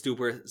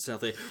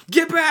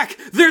 Get back!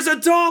 There's a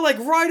Dalek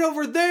right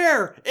over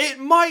there! It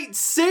might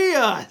see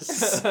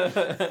us!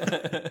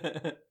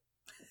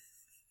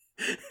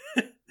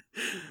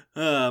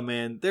 Oh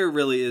man, there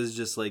really is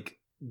just like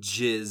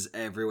jizz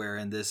everywhere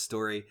in this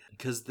story.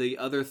 Because the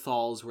other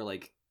Thals were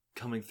like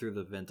coming through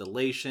the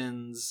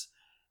ventilations,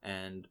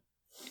 and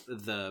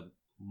the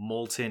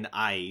molten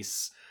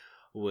ice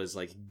was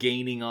like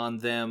gaining on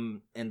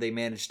them, and they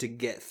managed to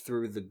get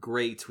through the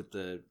grate with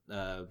the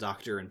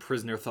Doctor and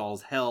Prisoner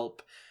Thal's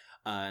help,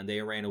 and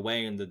they ran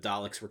away, and the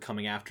Daleks were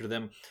coming after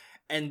them.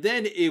 And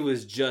then it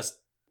was just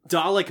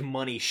Dalek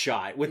money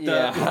shot with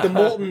the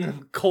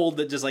molten cold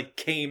that just like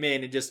came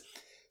in and just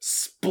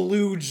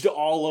splooged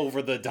all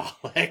over the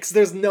Daleks.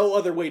 There's no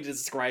other way to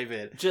describe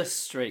it.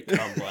 Just straight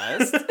cum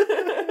blast.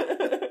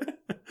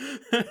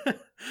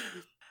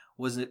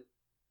 Was it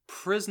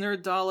Prisoner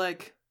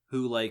Dalek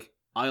who like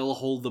I'll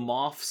hold them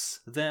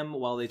offs them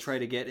while they try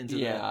to get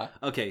into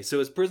Okay, so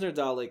it's Prisoner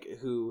Dalek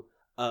who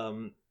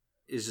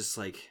is just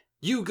like,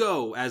 "You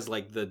go," as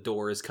like the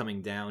door is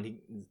coming down.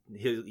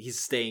 He's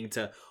staying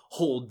to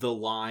hold the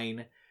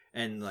line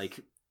and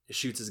like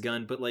shoots his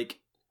gun, but like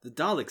the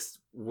Daleks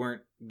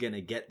weren't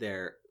gonna get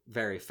there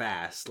very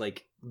fast.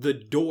 Like the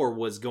door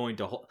was going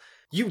to hold.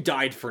 You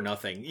died for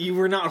nothing. You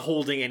were not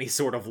holding any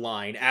sort of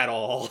line at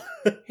all.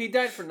 He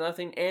died for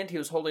nothing, and he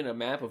was holding a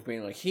map of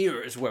being like, "Here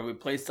is where we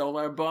placed all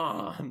our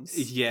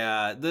bombs."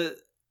 Yeah, the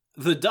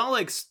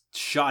Daleks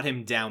shot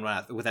him down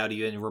without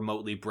even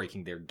remotely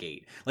breaking their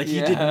gate. Like, he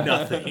did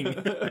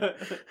nothing.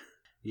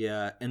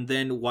 Yeah, and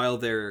then while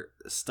they're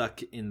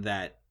stuck in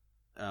that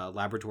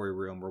laboratory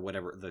room or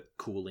whatever, the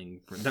cooling,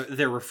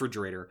 their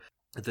refrigerator,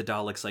 the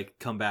Daleks like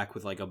come back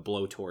with like a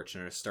blowtorch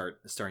and are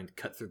starting to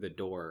cut through the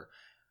door.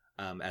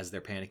 As they're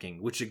panicking,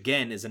 which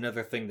again is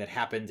another thing that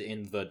happened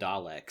in the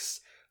Daleks.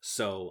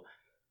 So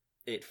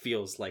it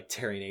feels like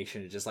Terry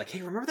Nation is just like,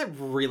 "Hey, remember that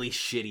really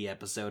shitty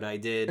episode I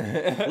did?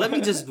 Let me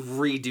just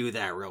redo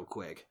that real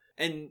quick."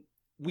 And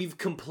we've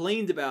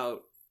complained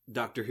about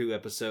Doctor Who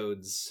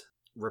episodes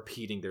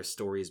repeating their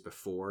stories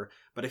before,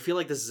 but I feel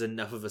like this is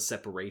enough of a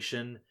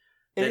separation.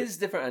 It is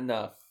different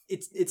enough.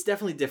 It's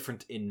definitely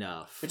different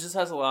enough. It just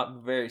has a lot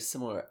of very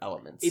similar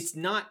elements. It's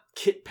not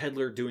Kit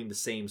Pedler doing the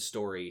same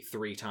story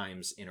 3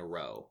 times in a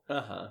row.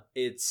 Uh-huh.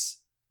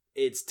 It's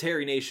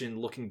Terry Nation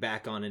looking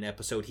back on an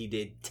episode he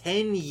did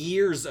 10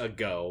 years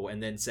ago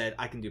and then said,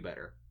 "I can do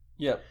better."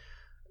 Yep.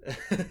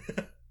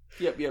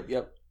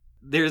 Yep.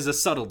 There's a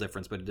subtle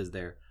difference, but it is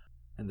there.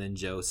 And then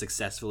Joe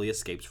successfully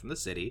escapes from the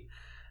city,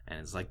 and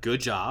it's like, "Good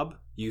job.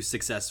 You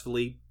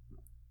successfully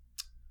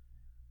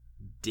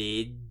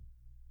did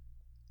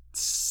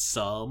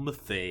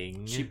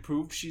something." She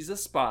proved she's a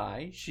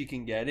spy. She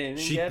can get in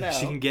and get out.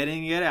 She can get in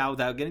and get out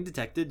without getting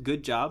detected.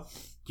 Good job.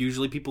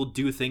 Usually people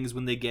do things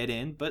when they get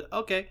in, but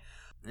okay.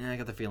 And I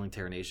got the feeling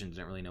Terra Nation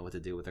didn't really know what to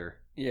do with her.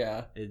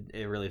 Yeah.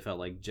 It really felt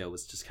like Joe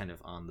was just kind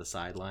of on the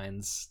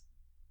sidelines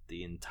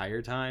the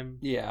entire time.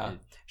 Yeah.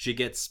 She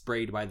gets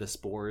sprayed by the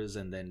spores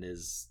and then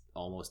is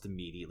almost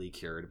immediately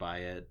cured by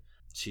it.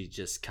 She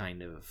just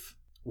kind of...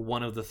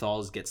 One of the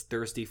Thals gets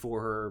thirsty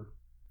for her.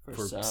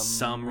 For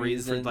some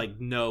reason, for like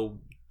no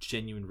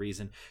genuine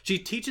reason. She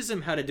teaches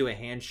him how to do a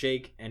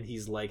handshake, and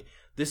he's like,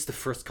 "This is the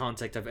first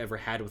contact I've ever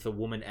had with a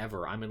woman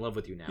ever. I'm in love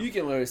with you now." You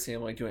can literally see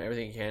him like doing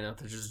everything he can not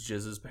to just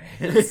jizz his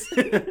pants.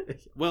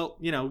 Well,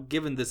 you know,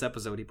 given this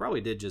episode, he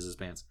probably did jizz his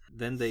pants.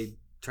 Then they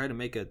try to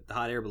make a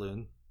hot air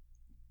balloon.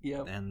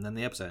 Yep. And then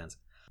the episode ends.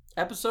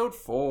 Episode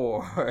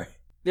 4.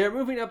 They're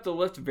moving up the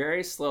lift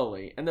very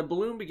slowly, and the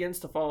balloon begins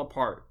to fall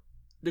apart.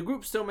 The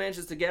group still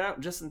manages to get out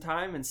just in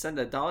time and send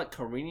a Dalek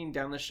careening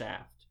down the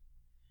shaft.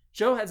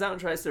 Joe heads out and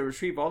tries to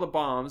retrieve all the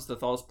bombs the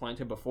Thals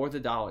planted before the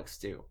Daleks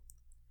do.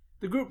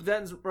 The group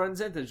then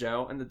runs into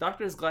Joe, and the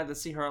Doctor is glad to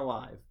see her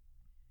alive.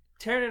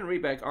 Taryn and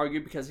Rebek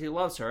argue because he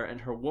loves her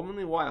and her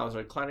womanly wiles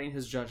are clouding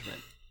his judgment.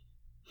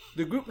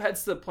 The group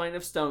heads to the Plane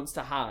of Stones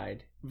to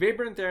hide.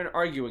 Weber and Theron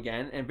argue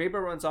again, and Weber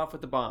runs off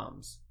with the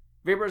bombs.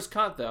 Weber is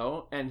caught,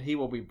 though, and he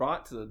will be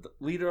brought to the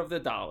leader of the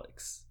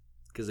Daleks.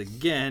 Because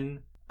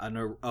again,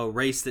 a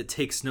race that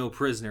takes no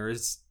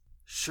prisoners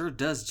sure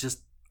does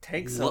just...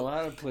 Takes a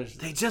lot of prisoners.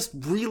 They just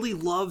really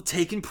love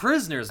taking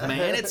prisoners,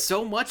 man. It's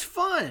so much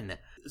fun.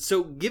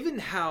 So given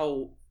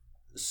how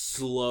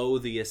slow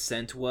the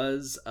ascent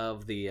was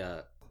of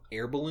the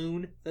air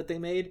balloon that they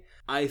made,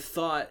 I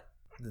thought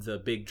the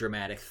big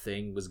dramatic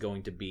thing was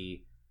going to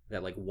be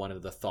that like one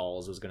of the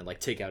Thals was going to like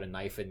take out a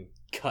knife and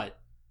cut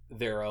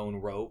their own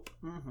rope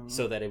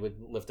so that it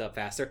would lift up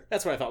faster.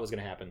 That's what I thought was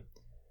going to happen.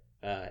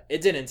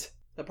 It didn't.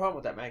 The problem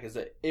with that, Mac, is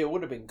that it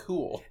would have been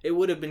cool. It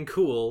would have been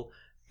cool,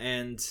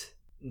 and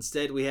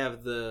instead we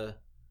have the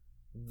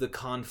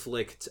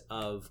conflict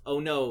of, oh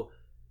no,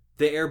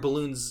 the air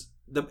balloon's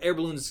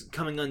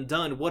coming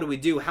undone. What do we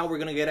do? How are we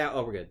going to get out?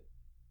 Oh, we're good.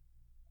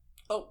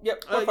 Oh,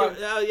 yep, we're fine.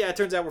 Yeah, it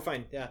turns out we're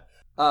fine. Yeah.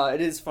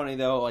 It is funny,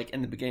 though, like,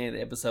 in the beginning of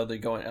the episode, they're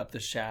going up the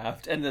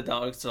shaft, and the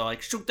Daleks are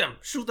like, shoot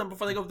them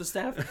before they go up the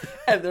shaft,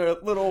 and their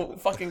little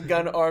fucking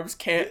gun arms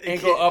can't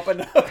angle up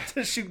enough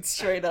to shoot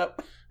straight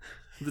up.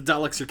 The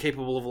Daleks are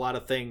capable of a lot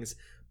of things.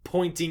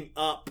 Pointing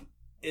up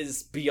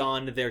is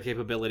beyond their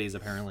capabilities,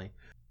 apparently.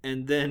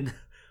 And then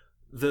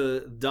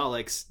the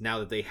Daleks, now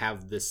that they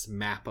have this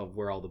map of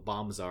where all the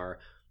bombs are,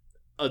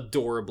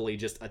 adorably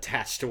just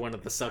attached to one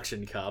of the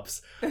suction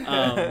cups,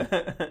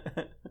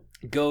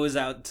 goes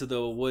out to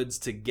the woods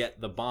to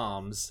get the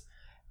bombs,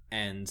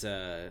 and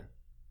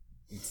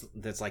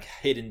that's like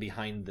hidden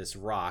behind this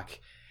rock,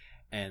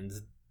 and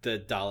the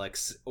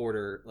Daleks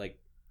order like,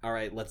 all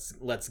right, let's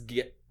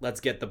get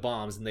the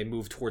bombs, and they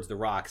move towards the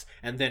rocks,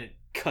 and then it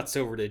cuts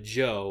over to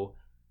Jo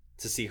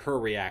to see her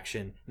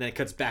reaction, and then it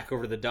cuts back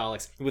over to the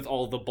Daleks with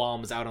all the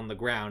bombs out on the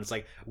ground. It's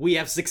like, we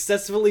have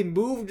successfully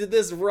moved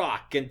this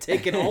rock and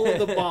taken all of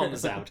the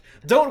bombs out.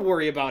 Don't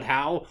worry about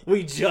how,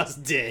 we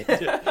just did.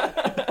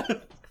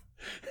 The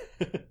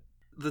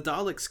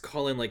Daleks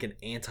call in like an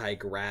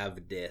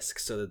anti-grav disc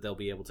so that they'll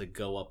be able to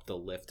go up the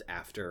lift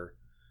after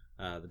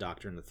the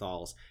Doctor and the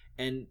Thals.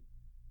 And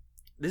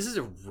this is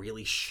a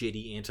really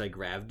shitty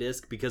anti-grav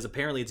disc because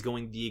apparently it's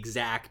going the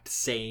exact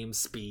same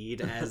speed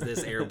as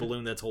this air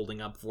balloon that's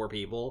holding up 4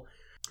 people.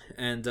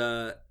 And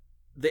the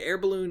air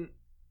balloon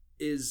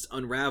is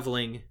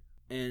unraveling,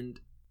 and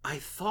I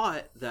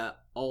thought that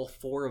all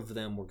 4 of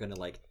them were going to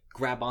like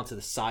grab onto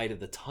the side of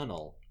the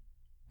tunnel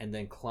and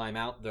then climb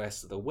out the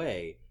rest of the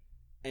way.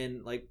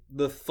 And like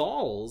the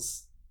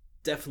Thals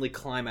definitely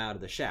climb out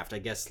of the shaft. I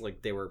guess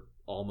like they were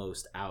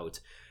almost out.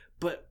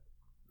 But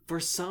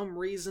for some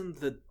reason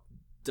the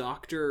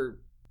Doctor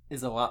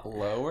is a lot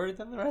lower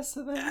than the rest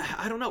of them.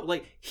 I don't know.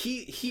 Like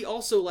he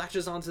also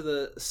latches onto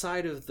the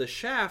side of the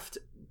shaft,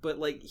 but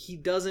like he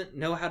doesn't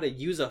know how to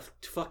use a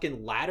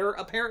fucking ladder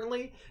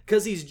apparently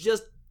because he's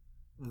just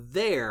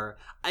there.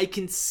 I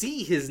can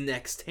see his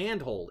next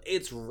handhold.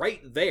 It's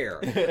right there.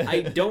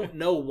 I don't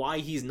know why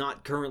he's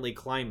not currently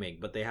climbing,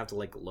 but they have to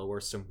like lower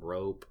some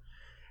rope,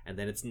 and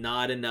then it's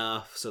not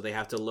enough, so they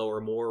have to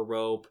lower more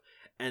rope,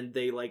 and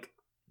they like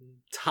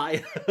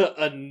tie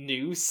a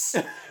noose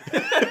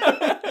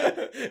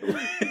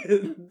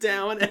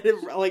down, and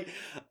it, like,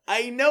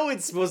 I know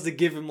it's supposed to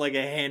give him like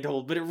a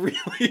handhold, but it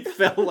really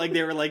felt like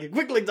they were like,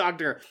 quickly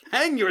Doctor,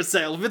 hang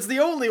yourself, it's the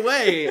only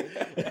way.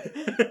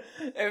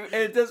 And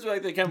it does feel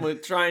like they kind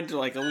of trying to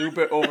like loop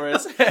it over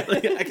his head.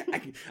 Like,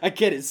 I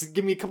get it.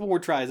 Give me a couple more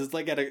tries. It's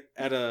like at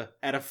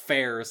a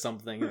fair or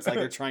something. It's like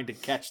they're trying to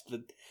catch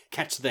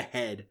the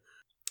head.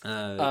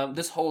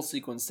 This whole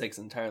sequence takes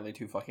entirely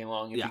too fucking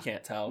long. If you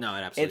can't tell, no, it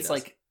absolutely it's does.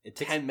 like it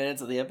takes 10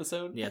 minutes of the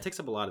episode. Yeah, it takes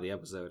up a lot of the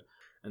episode,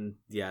 and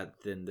yeah,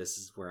 then this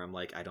is where I'm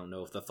like, I don't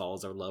know if the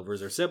Thals are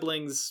lovers or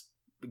siblings,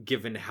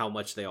 given how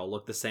much they all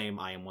look the same.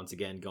 I am once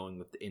again going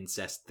with the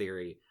incest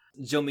theory.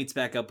 Jo meets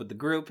back up with the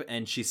group,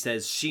 and she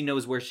says she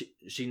knows where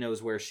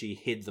she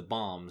hid the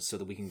bombs so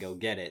that we can go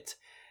get it.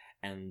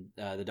 And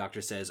the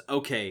Doctor says,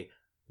 "Okay,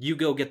 you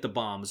go get the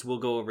bombs. We'll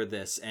go over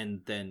this."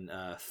 And then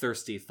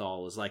Thirsty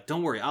Thal is like,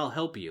 "Don't worry, I'll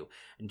help you."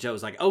 And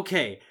Joe's like,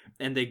 "Okay."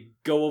 And they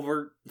go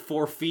over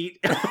 4 feet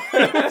through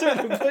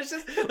the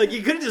bushes. Like,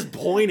 you could have just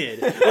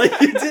pointed.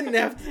 Like, you didn't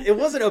have to, it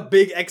wasn't a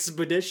big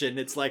expedition.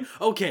 It's like,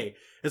 okay,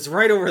 it's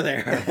right over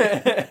there.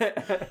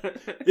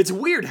 It's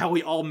weird how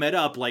we all met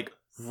up, like,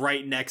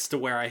 right next to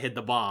where I hid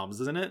the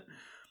bombs, isn't it?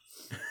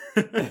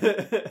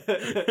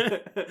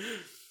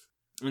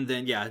 And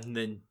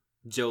then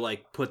Jo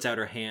like puts out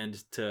her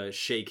hand to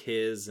shake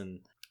his, and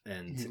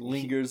he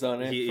lingers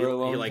on it for a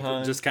long time. He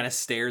like just kind of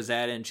stares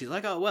at it, and she's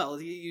like, "Oh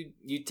well, you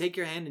take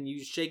your hand and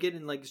you shake it,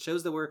 and like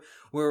shows that we're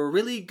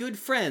really good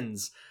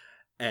friends."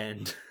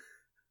 And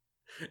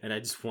I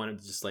just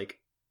wanted to just like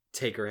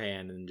take her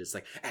hand and just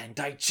like, "And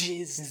I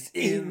jizzed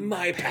in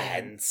my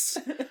pants."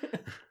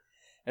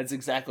 That's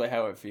exactly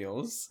how it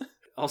feels.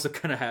 Also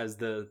kind of has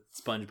the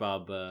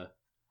SpongeBob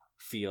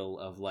feel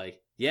of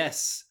like,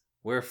 yes,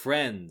 we're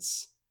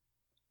friends.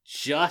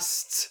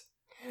 Just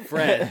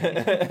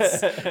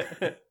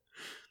friends.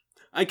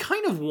 I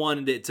kind of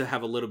wanted it to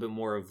have a little bit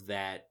more of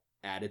that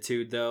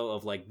attitude, though,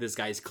 of like, this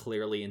guy's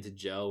clearly into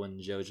Joe,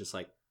 and Joe's just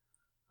like,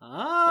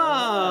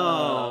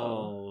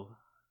 oh.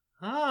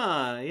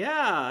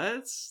 Yeah,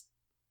 it's...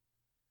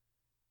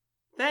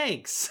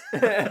 Thanks.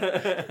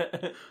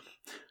 But,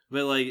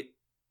 like,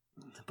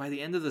 by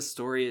the end of the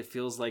story, it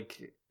feels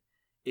like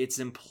it's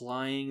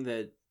implying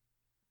that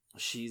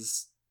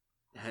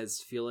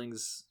has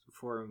feelings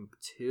for him,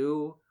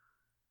 too.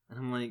 And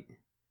I'm like,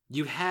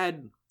 you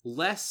had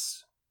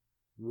less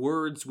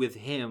words with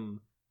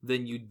him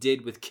than you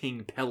did with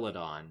King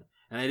Peladon.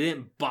 And I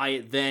didn't buy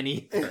it then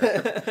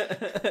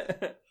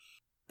either.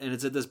 And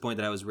it's at this point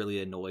that I was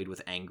really annoyed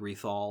with Angry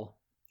Thal,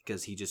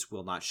 because he just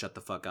will not shut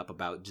the fuck up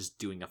about just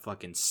doing a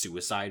fucking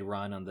suicide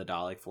run on the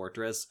Dalek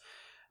Fortress.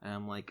 And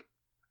I'm like,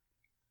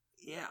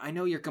 yeah, I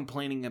know you're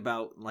complaining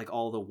about, like,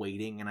 all the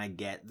waiting, and I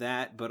get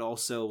that, but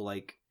also,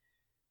 like,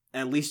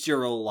 at least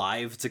you're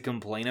alive to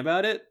complain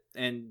about it,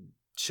 and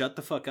shut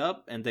the fuck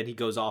up. And then he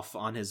goes off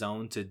on his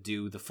own to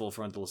do the full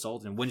frontal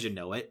assault, and wouldn't you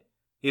know it,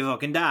 he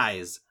fucking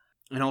dies.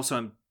 And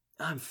also,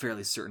 I'm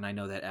fairly certain I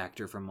know that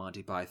actor from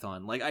Monty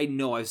Python. Like, I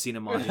know I've seen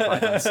a Monty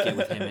Python skit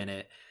with him in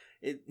it.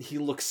 He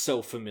looks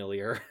so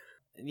familiar.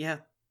 And yeah,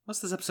 most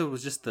of this episode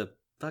was just the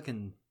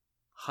fucking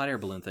hot air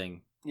balloon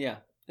thing. Yeah,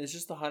 it's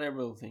just the hot air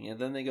balloon thing. And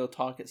then they go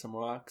talk at some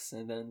rocks,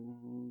 and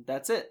then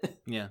that's it.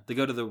 Yeah, they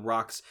go to the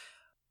rocks.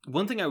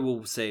 One thing I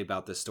will say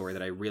about this story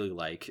that I really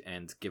like,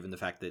 and given the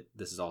fact that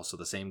this is also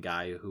the same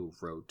guy who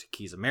wrote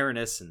Keys of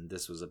Marinus, and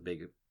this was a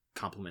big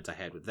compliment I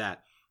had with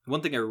that,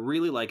 one thing I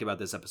really like about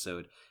this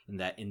episode, in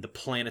that in the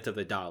planet of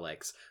the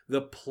Daleks,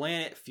 the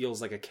planet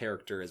feels like a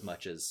character as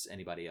much as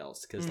anybody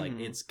else, because like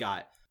it's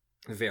got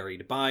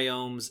varied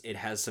biomes, it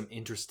has some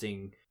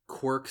interesting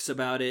quirks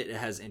about it, it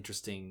has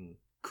interesting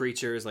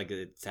creatures, like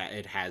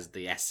it has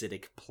the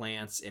acidic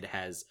plants, it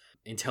has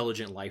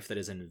intelligent life that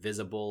is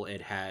invisible,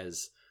 it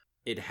has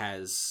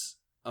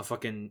a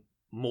fucking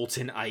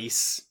molten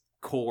ice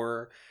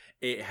core,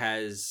 it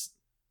has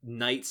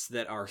nights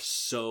that are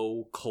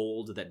so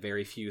cold that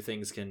very few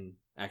things can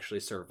actually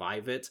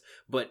survive it,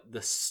 but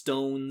the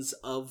stones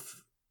on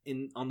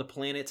the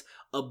planet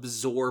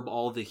absorb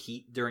all the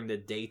heat during the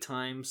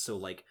daytime, so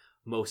like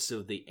most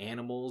of the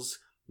animals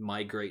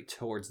migrate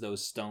towards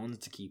those stones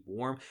to keep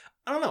warm.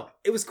 I don't know,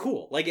 it was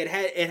cool. Like it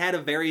had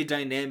a very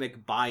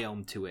dynamic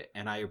biome to it,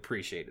 and I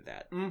appreciated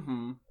that.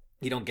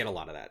 You don't get a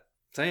lot of that,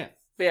 so yeah.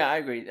 But yeah, I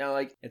agree.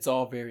 Like, it's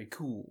all very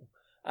cool.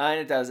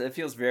 And it does. It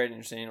feels very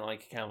interesting.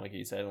 Like, kind of like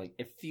you said, like,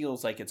 it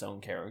feels like its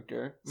own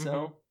character.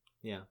 So,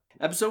 yeah.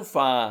 Episode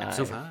 5.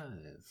 Episode 5.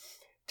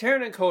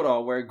 Taryn and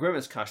Kodal wear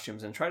Grimace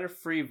costumes and try to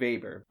free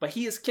Weber, but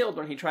he is killed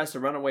when he tries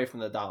to run away from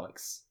the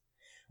Daleks.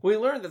 We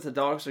learn that the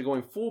Daleks are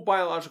going full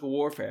biological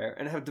warfare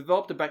and have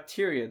developed a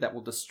bacteria that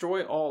will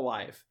destroy all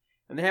life,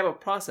 and they have a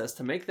process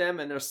to make them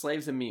and their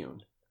slaves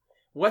immune.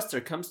 Wester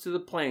comes to the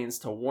plains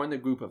to warn the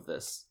group of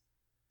this.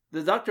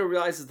 The Doctor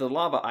realizes the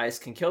lava ice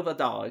can kill the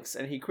Daleks,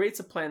 and he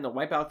creates a plan to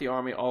wipe out the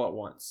army all at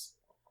once.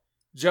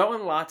 Joe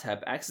and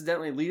Latep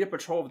accidentally lead a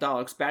patrol of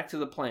Daleks back to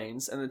the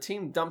plains, and the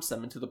team dumps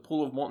them into the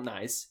pool of molten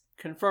ice,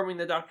 confirming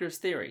the Doctor's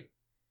theory.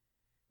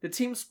 The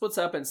team splits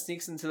up and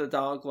sneaks into the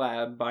Dalek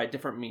lab by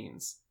different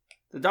means.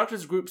 The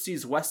Doctor's group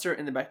sees Wester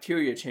in the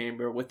bacteria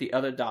chamber with the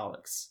other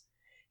Daleks.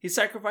 He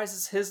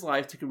sacrifices his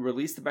life to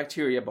release the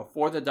bacteria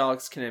before the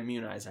Daleks can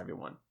immunize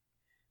everyone.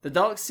 The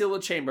Daleks seal the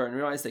chamber and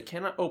realize they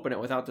cannot open it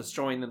without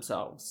destroying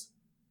themselves.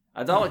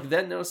 A Dalek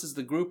then notices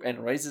the group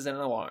and raises an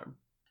alarm.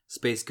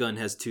 Space Gun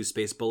has 2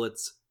 space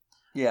bullets.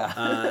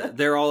 Yeah.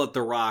 They're all at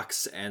the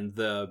rocks, and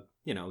the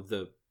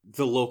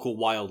local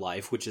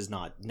wildlife, which is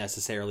not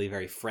necessarily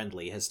very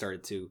friendly, has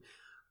started to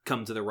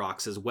come to the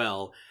rocks as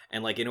well.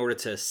 And like in order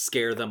to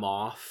scare them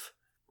off,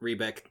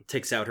 Rebek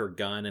takes out her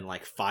gun and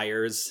like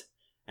fires,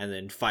 and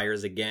then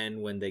fires again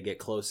when they get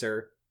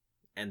closer,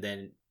 and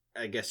then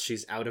I guess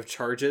she's out of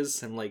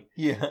charges. I'm like,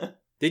 yeah.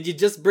 Did you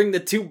just bring the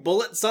 2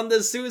 bullets on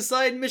the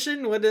suicide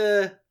mission?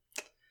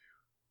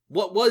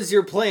 What was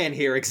your plan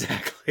here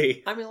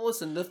exactly? I mean,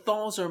 listen, the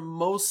Thals are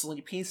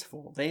mostly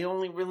peaceful. They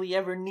only really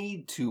ever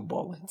need 2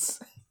 bullets.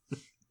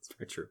 That's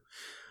very true.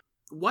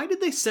 Why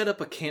did they set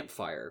up a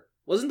campfire?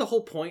 Wasn't the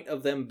whole point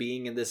of them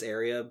being in this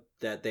area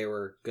that they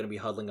were going to be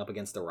huddling up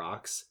against the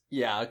rocks?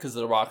 Yeah, because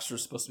the rocks were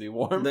supposed to be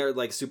warm. They're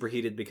like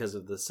superheated because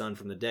of the sun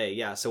from the day.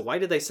 Yeah, so why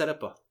did they set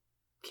up a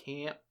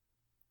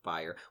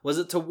campfire? Was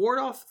it to ward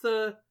off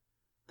the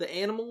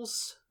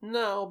animals?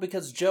 No,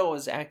 because Joe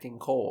is acting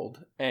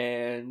cold,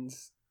 and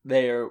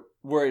they're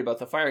worried about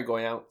the fire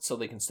going out so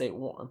they can stay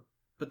warm.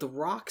 But the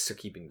rocks are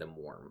keeping them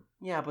warm.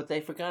 Yeah, but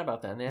they forgot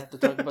about that, and they have to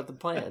talk about the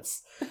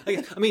plants.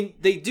 I mean,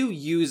 they do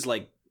use,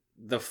 like,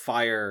 the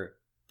fire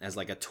as,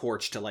 like, a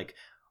torch to, like,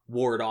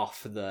 ward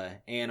off the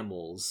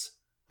animals.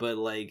 But,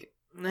 like,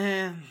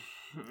 I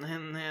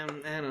don't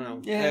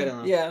know. Yeah, I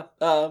don't know.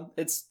 Yeah.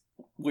 It's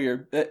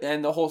weird.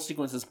 And the whole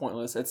sequence is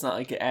pointless. It's not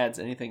like it adds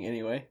anything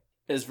anyway.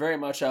 It's very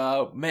much,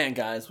 man,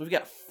 guys, we've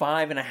got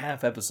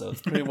 5.5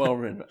 episodes. Pretty well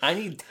written. I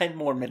need 10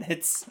 more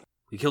minutes.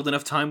 We killed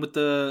enough time with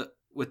the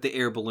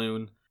air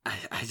balloon.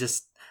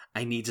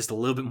 I need just a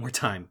little bit more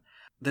time.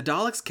 the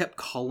Daleks kept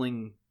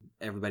calling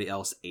everybody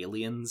else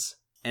aliens,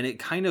 and it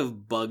kind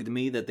of bugged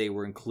me that they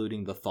were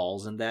including the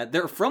Thals in that.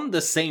 They're from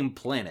the same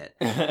planet.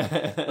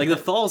 Like,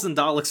 the Thals and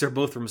Daleks are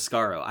both from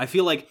Skaro. I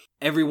feel like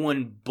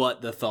everyone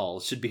but the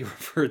Thals should be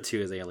referred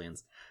to as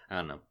aliens. I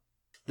don't know.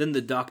 Then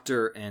the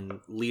Doctor and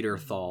Leader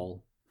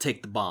Thal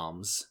take the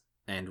bombs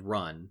and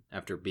run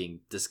after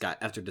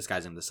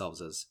disguising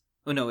themselves as...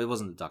 Oh, no, it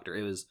wasn't the Doctor.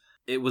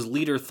 It was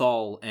Leader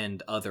Thal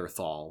and Other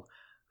Thal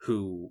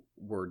who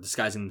were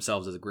disguising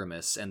themselves as a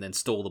Grimace and then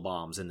stole the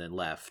bombs and then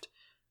left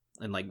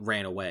and, like,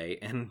 ran away.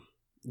 And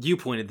you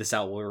pointed this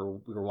out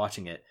while we were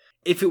watching it.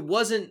 If it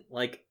wasn't,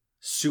 like,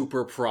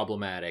 super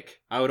problematic,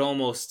 I would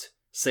almost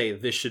say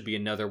this should be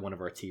another one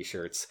of our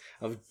t-shirts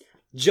of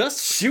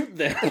just shoot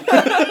them.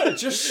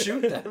 Just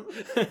shoot them.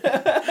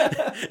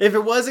 If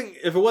it wasn't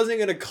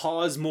going to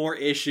cause more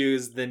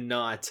issues than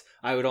not,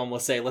 I would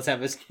almost say let's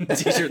have a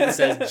t-shirt that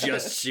says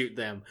just shoot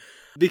them.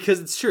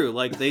 Because it's true,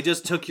 like, they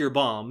just took your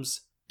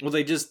bombs. Well,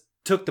 they just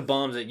took the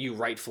bombs that you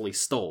rightfully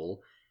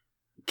stole.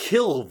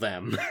 Kill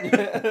them.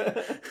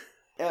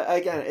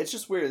 Again, it's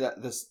just weird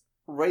that this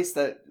race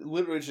that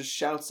literally just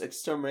shouts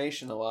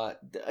extermination a lot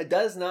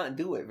does not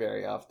do it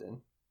very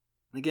often.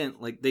 Again,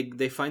 like,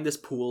 they find this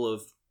pool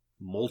of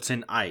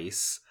molten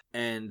ice,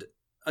 and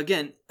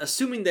again,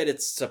 assuming that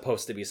it's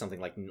supposed to be something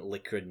like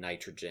liquid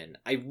nitrogen,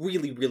 I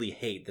really, really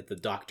hate that the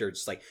Doctor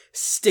just, like,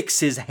 sticks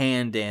his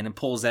hand in and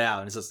pulls it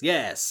out and says,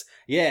 yes,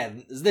 yeah,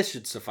 this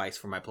should suffice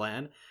for my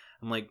plan.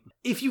 I'm like,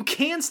 if you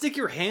can stick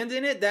your hand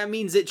in it, that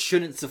means it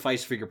shouldn't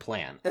suffice for your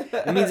plan.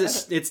 It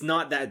means it's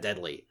not that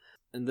deadly.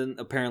 And then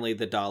apparently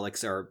the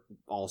Daleks are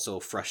also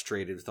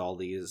frustrated with all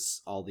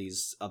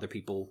these other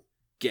people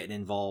getting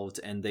involved,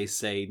 and they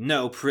say,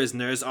 no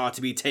prisoners are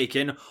to be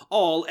taken,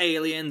 all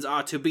aliens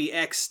are to be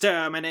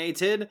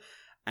exterminated.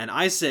 And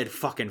I said,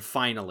 fucking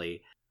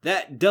finally.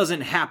 That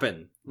doesn't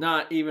happen.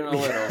 Not even a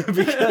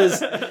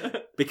little.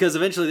 because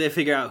eventually they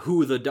figure out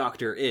who the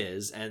Doctor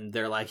is, and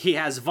they're like, he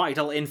has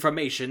vital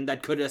information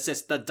that could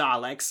assist the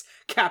Daleks.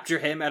 Capture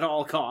him at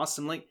all costs.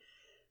 I'm like,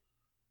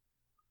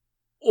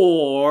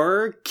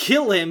 or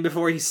kill him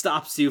before he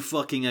stops you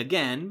fucking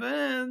again.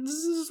 But this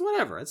is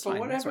whatever. It's fine.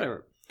 Whatever. It's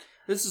whatever.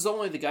 This is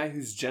only the guy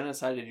who's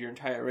genocided your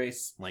entire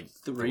race Like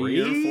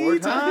three or 4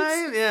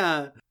 times?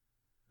 Yeah.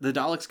 The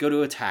Daleks go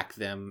to attack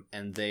them,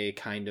 and they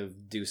kind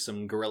of do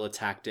some guerrilla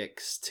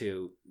tactics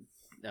to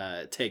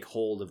take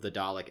hold of the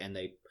Dalek, and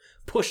they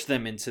push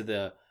them into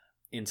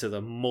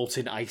the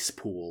molten ice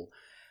pool.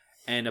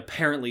 And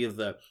apparently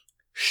the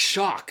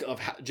shock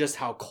of just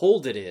how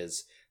cold it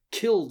is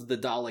killed the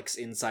Daleks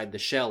inside the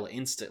shell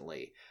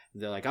instantly.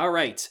 They're like, all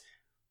right,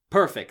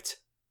 perfect.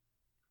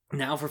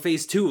 Now for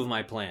phase 2 of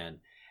my plan.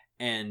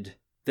 And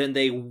then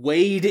they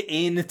wade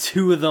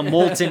into the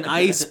molten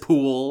ice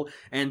pool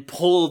and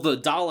pull the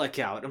Dalek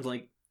out. I'm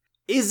like,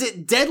 is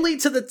it deadly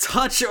to the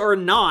touch or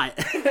not?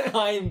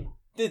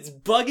 It's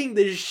bugging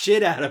the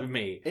shit out of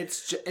me.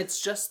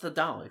 It's just the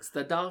Daleks.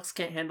 The Daleks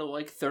can't handle,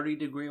 like,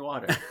 30-degree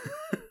water.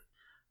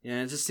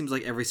 Yeah, it just seems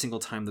like every single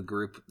time the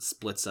group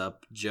splits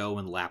up, Joe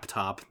and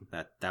Laptop,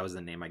 that was the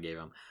name I gave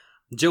him.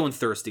 Joe and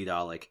Thirsty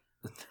Dalek.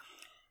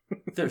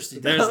 Thirsty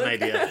Dalek. There's an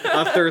idea.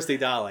 A Thirsty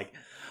Dalek.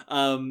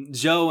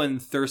 Joe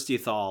and Thirsty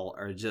Thal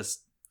are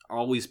just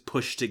always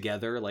pushed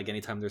together. Like,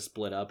 anytime they're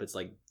split up, it's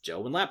like,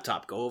 Joe and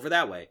Laptop, go over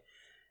that way.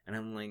 And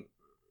I'm like,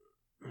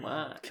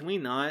 what? Can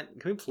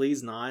we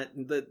please not?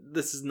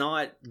 This is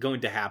not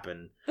going to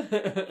happen.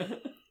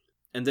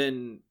 And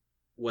then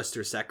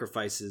Wester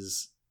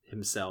sacrifices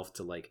himself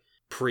to, like,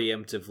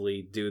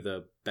 preemptively do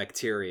the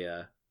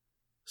bacteria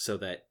so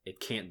that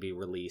it can't be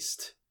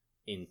released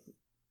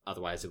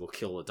otherwise it will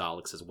kill the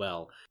Daleks as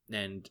well.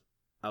 And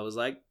I was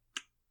like,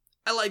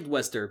 I liked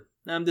Wester.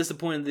 I'm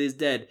disappointed that he's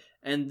dead.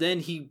 And then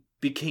he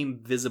became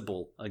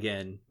visible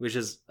again, which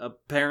is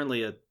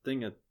apparently a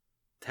thing that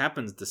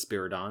happens to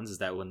Spiridons, is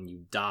that when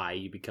you die,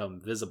 you become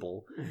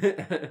visible.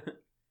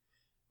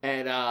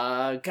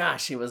 And,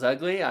 gosh, he was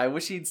ugly. I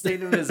wish he'd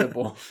stayed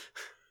invisible.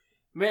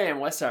 Man,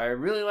 Wester, I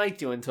really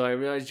liked you until I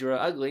realized you were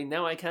ugly.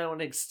 Now I kind of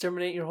want to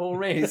exterminate your whole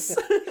race.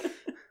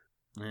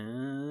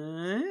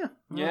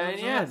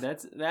 Yeah.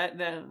 That's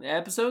that.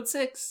 Episode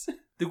 6.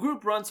 The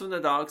group runs from the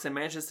Daleks and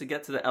manages to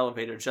get to the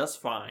elevator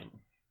just fine.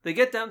 They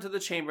get down to the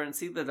chamber and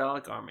see the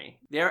Dalek army.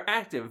 They are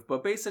active,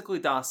 but basically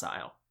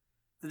docile.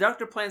 The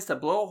Doctor plans to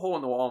blow a hole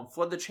in the wall and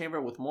flood the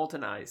chamber with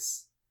molten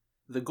ice.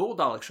 The Gold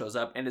Dalek shows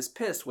up and is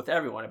pissed with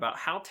everyone about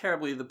how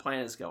terribly the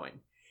plan is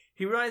going.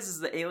 He realizes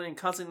the alien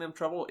causing them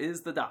trouble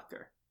is the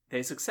Doctor.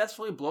 They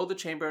successfully blow the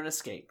chamber and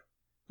escape.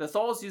 The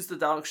Thals use the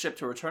Dalek ship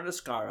to return to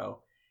Skaro.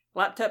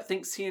 Laptop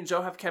thinks he and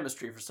Joe have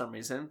chemistry for some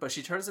reason, but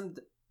she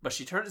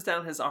turns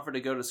down his offer to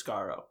go to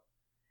Skaro.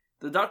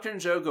 The Doctor and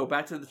Joe go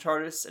back to the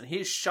TARDIS, and he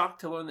is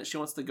shocked to learn that she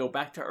wants to go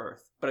back to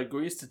Earth, but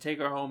agrees to take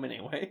her home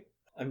anyway.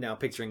 I'm now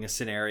picturing a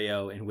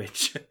scenario in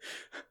which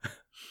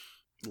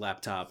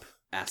Laptop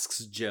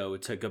asks Joe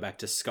to go back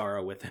to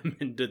Skaro with him,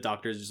 and the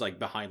Doctor's just, like,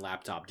 behind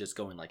Laptop, just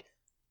going like,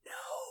 no,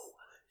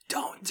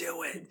 don't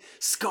do it.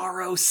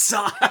 Skaro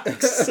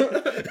sucks.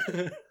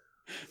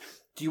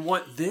 Do you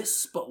want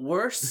this, but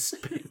worse?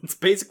 It's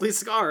basically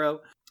Scarrow.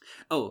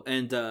 Oh,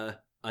 and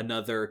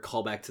another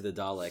callback to the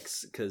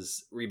Daleks,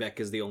 because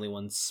Rebecca is the only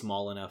one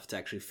small enough to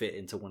actually fit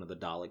into one of the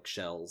Dalek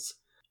shells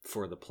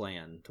for the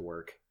plan to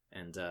work.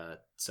 And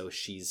so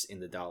she's in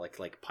the Dalek,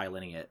 like,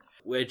 piloting it,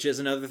 which is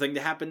another thing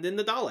that happened in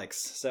the Daleks.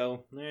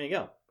 So there you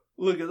go.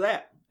 Look at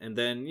that. And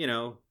then,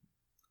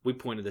 we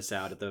pointed this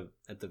out at the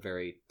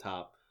very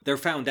top. They're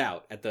found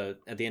out at the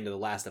end of the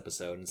last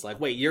episode, and it's like,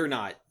 wait, you're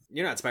not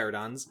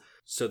Spiridons.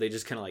 So they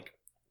just kind of like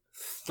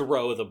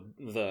throw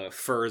the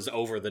furs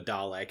over the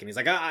Dalek, and he's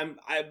like,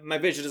 my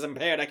vision is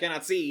impaired, I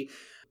cannot see.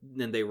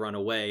 Then they run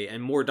away,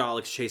 and more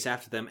Daleks chase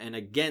after them, and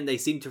again they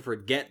seem to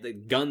forget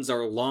that guns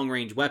are a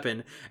long-range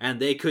weapon, and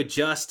they could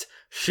just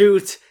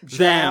shoot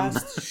them.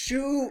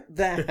 Shoot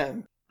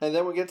them. And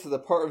then we get to the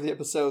part of the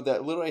episode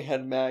that literally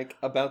had Mac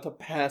about to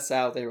pass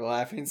out. They were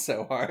laughing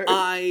so hard.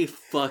 I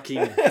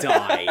fucking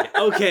died.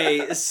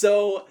 Okay,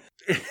 so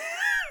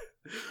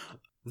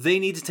they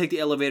need to take the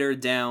elevator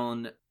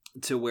down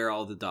to where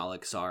all the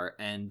Daleks are,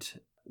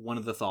 and one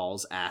of the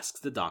Thals asks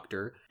the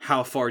Doctor,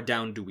 how far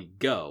down do we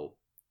go?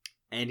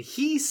 And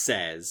he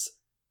says,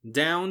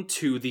 down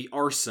to the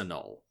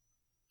arsenal.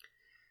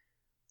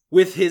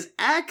 With his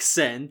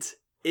accent,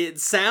 it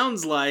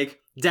sounds like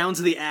down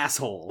to the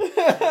asshole.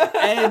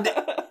 And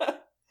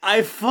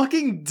I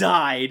fucking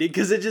died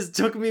because it just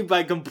took me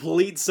by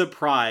complete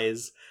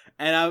surprise.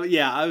 And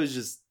I was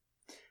just,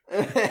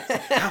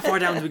 how far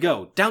down do we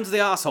go? Down to the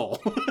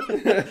asshole.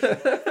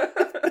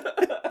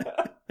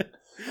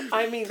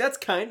 I mean, that's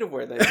kind of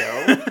where they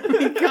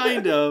go.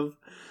 Kind of.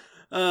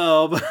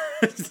 Oh, but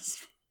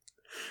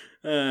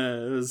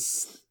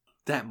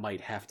that might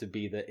have to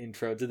be the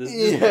intro to this,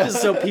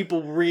 just so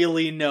people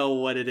really know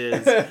what it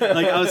is.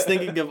 Like, I was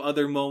thinking of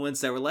other moments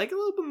that were like a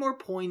little bit more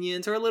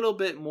poignant or a little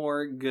bit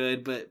more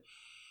good, but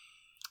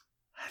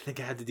I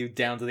think I had to do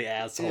down to the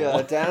asshole.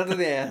 Yeah, down to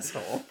the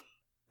asshole.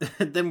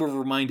 Then we're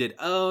reminded,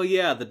 oh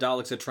yeah, the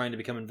Daleks are trying to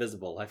become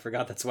invisible. I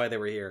forgot that's why they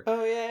were here.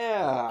 Oh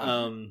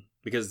yeah.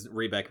 Because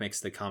Rebek makes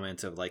the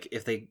comment of like,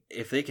 if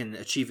they can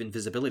achieve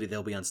invisibility,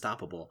 they'll be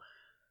unstoppable.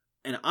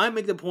 And I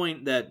make the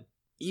point that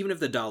even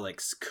if the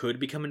Daleks could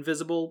become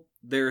invisible,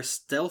 their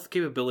stealth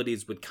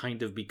capabilities would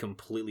kind of be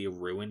completely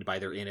ruined by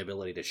their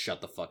inability to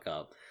shut the fuck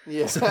up.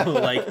 Yeah. So,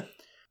 like,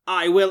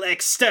 I will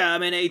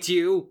exterminate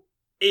you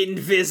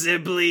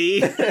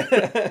invisibly.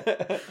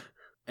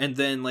 And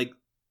then, like,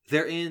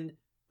 they're in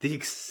the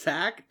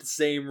exact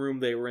same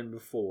room they were in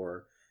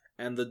before,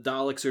 and the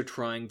Daleks are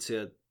trying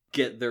to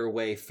get their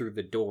way through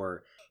the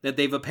door that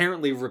they've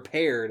apparently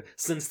repaired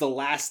since the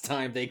last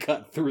time they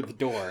cut through the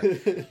door.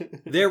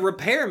 Their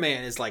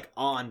repairman is, like,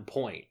 on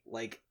point.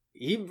 Like,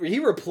 he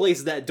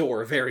replaced that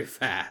door very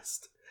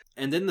fast.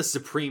 And then the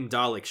Supreme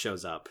Dalek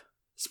shows up.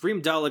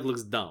 Supreme Dalek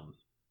looks dumb.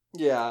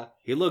 Yeah.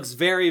 He looks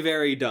very,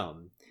 very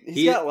dumb.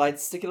 He's got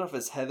lights sticking off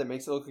his head that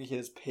makes it look like he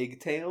has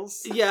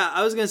pigtails. Yeah,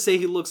 I was gonna say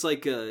he looks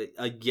like a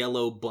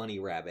yellow bunny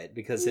rabbit,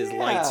 because his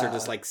lights are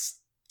just, like,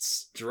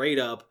 straight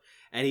up,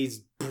 and he's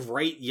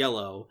bright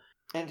yellow.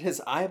 And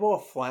his eyeball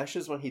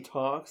flashes when he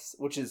talks,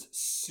 which is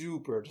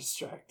super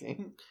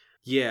distracting.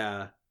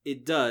 Yeah,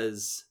 it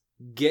does.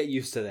 Get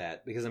used to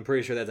that, because I'm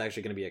pretty sure that's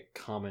actually going to be a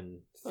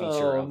common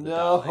feature of the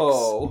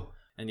Daleks.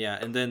 And yeah,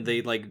 and then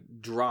they, like,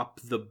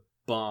 drop the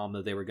bomb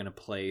that they were going to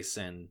place,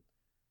 and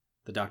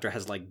the Doctor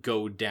has, like,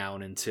 go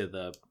down into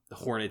the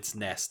hornet's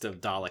nest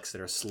of Daleks that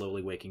are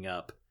slowly waking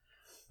up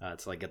to,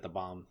 like, get the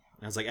bomb.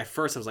 And I was like, at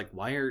first I was like,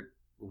 why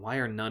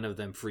are none of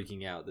them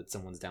freaking out that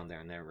someone's down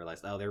there? And then I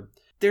realized, oh,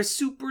 they're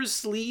super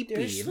sleepy.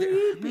 They're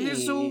sleepy. They're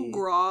so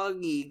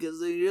groggy because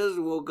they just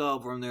woke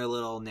up from their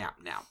little nap.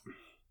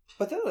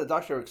 But then the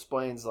Doctor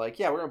explains, like,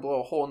 yeah, we're going to blow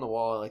a hole in the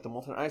wall, and, like, the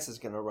molten ice is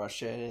going to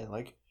rush in and,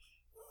 like,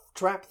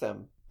 trap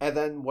them. And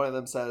then one of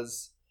them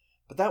says,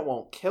 but that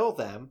won't kill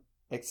them,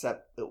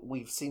 except that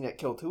we've seen it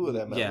kill two of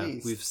them at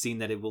least. Yeah, we've seen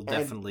that it will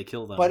definitely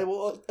kill them. But it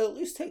will at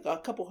least take a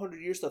couple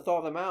hundred years to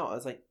thaw them out. I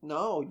was like,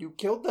 no, you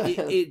killed them.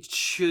 It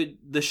should.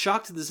 The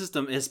shock to the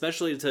system,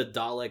 especially to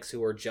Daleks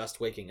who are just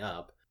waking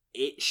up,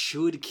 it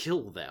should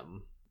kill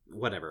them.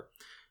 Whatever.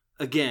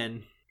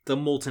 Again, the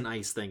molten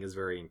ice thing is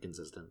very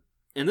inconsistent.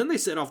 And then they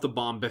set off the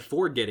bomb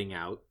before getting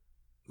out,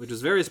 which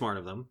was very smart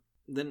of them.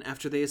 Then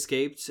after they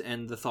escaped,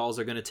 and the Thals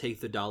are going to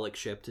take the Dalek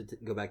ship to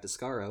go back to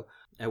Scarrow,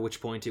 at which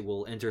point it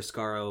will enter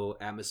Scarrow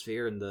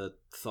atmosphere, and the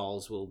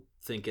Thals will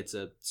think it's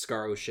a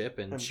Scarrow ship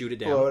and shoot it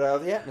down. Blow it out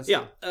of the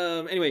atmosphere.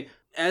 Yeah. Anyway,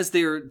 as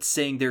they're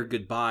saying their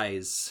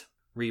goodbyes,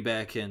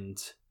 Rebek and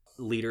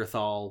Leader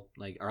Thal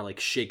are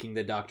shaking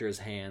the Doctor's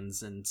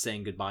hands and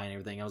saying goodbye and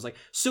everything. I was like,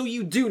 so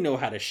you do know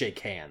how to shake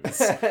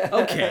hands.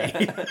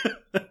 Okay.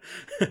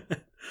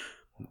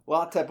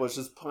 Lattep was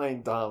just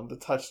playing dumb to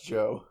touch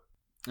Joe.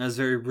 I was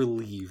very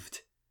relieved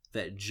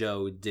that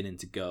Joe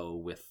didn't go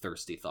with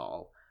Thirsty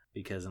Thal,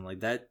 because I'm like,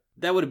 that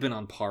would have been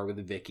on par with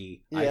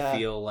Vicky. Yeah. I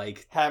feel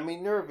like... Had me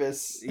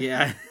nervous.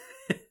 Yeah.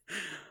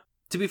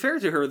 To be fair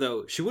to her,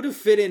 though, she would have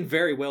fit in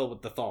very well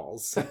with the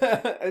Thals.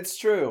 It's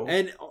true.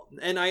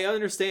 And I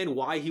understand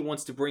why he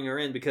wants to bring her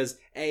in, because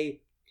A,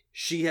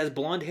 she has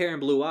blonde hair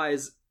and blue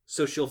eyes,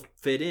 so she'll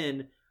fit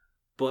in,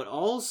 but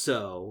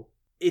also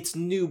it's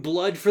new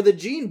blood for the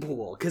gene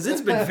pool, because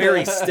it's been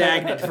very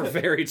stagnant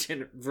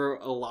for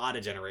a lot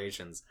of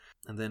generations.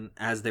 And then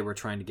as they were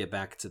trying to get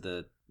back to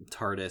the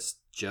TARDIS,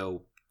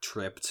 Joe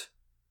tripped.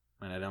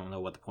 And I don't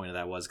know what the point of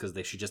that was, because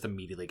she just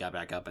immediately got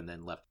back up and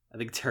then left. I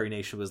think Terry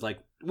Nation was like,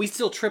 we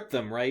still trip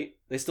them, right?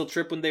 They still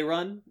trip when they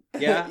run?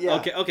 Yeah?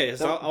 Yeah. Okay.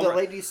 So the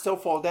ladies still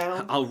fall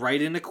down? I'll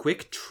write in a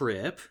quick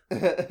trip.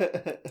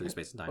 Through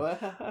space and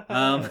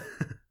time.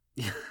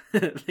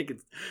 I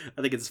think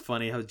it's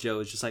funny how Joe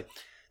is just like,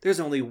 there's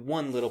only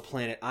one little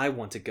planet I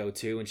want to go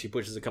to, and she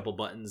pushes a couple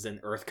buttons and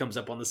Earth comes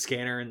up on the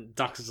scanner and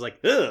Doc's is like,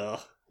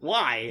 ugh,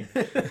 why?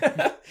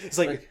 It's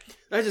like,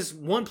 there's just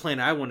one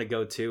planet I want to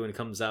go to, and it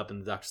comes up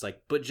and the Doctor's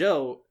like, but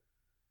Joe,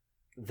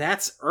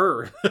 that's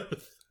Earth.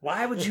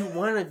 Why would you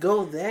want to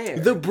go there?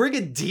 The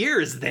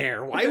Brigadier's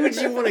there. Why would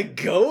you want to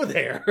go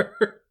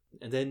there?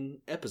 And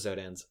then episode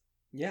ends.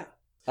 Yeah.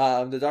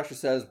 The Doctor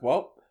says,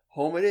 well,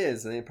 home it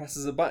is, and he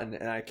presses a button,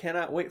 and I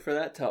cannot wait for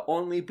that to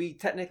only be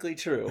technically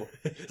true.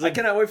 I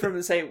cannot wait for him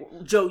to say,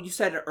 Joe, you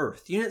said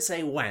Earth. You didn't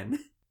say when.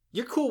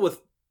 You're cool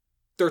with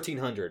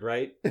 1300,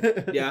 right?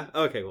 Yeah?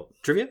 Okay, well.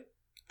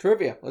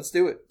 Trivia? Let's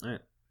do it. All right.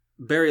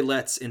 Barry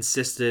Letts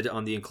insisted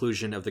on the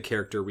inclusion of the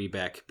character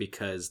Rebek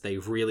because they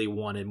really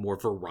wanted more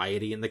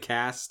variety in the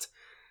cast,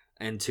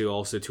 and to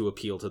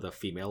appeal to the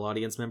female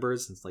audience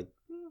members. It's like,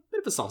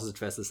 bit of a sausage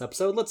fest this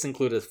episode. Let's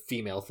include a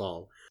female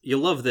Thal.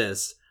 You'll love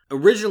this.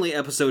 Originally,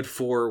 episode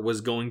 4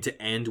 was going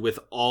to end with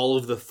all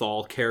of the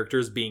Thal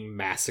characters being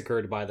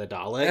massacred by the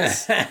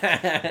Daleks.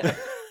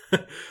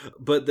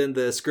 But then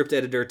the script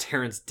editor,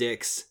 Terrence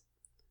Dix,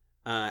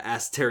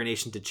 asked Terry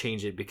Nation to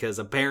change it because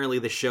apparently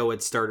the show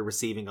had started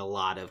receiving a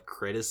lot of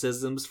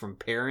criticisms from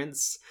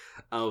parents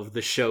of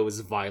the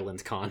show's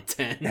violent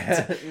content.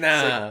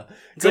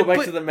 Go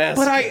back to the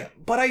massacre.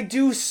 But I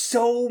do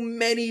so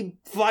many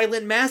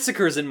violent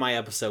massacres in my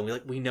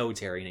episode. We know,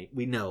 Terry.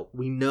 We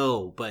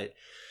know, but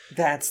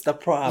that's the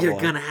problem.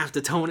 You're gonna have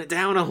to tone it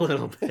down a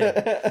little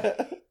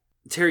bit.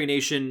 Terry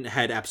Nation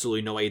had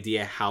absolutely no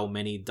idea how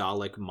many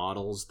Dalek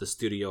models the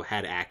studio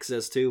had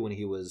access to when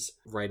he was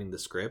writing the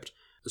script.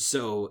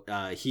 So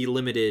he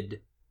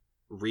limited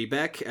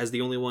Rebek as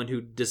the only one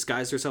who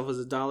disguised herself as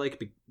a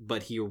Dalek,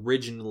 but he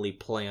originally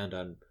planned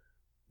on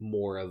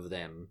more of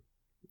them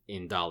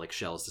in Dalek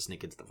shells to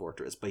sneak into the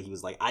fortress. But he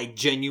was like, I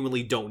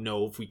genuinely don't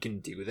know if we can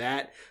do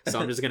that, so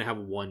I'm just going to have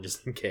one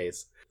just in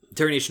case.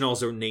 Terry Nation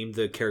also named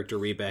the character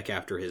Rebek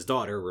after his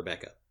daughter,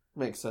 Rebecca.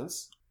 Makes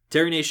sense.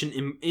 Terry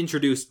Nation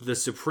introduced the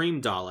Supreme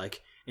Dalek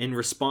in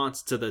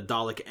response to the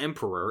Dalek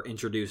Emperor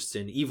introduced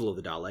in Evil of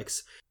the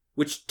Daleks,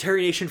 which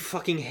Terry Nation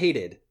fucking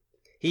hated.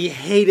 He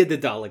hated the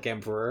Dalek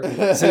Emperor.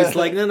 So it's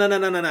like,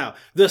 no.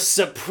 The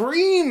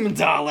Supreme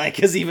Dalek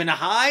is even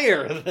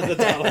higher than the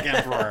Dalek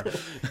Emperor.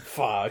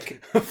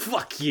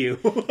 Fuck you.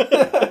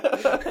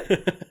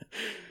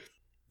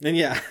 And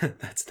yeah,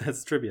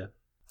 that's trivia.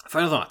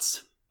 Final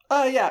thoughts.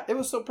 Yeah, it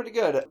was still pretty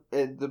good.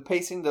 The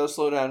pacing does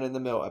slow down in the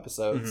middle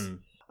episodes. Mm-hmm.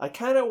 I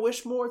kind of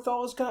wish more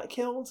Thals got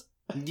killed.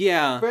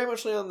 Yeah. Very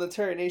much on the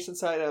Terry Nation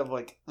side of,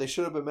 they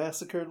should have been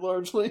massacred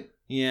largely.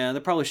 Yeah,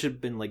 there probably should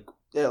have been,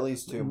 at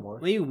least 2 more.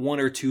 Maybe 1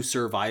 or 2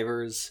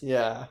 survivors.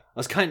 Yeah.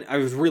 I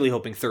was really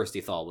hoping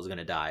Thirsty Thal was going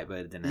to die, but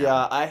it didn't happen.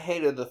 Yeah, I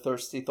hated the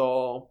Thirsty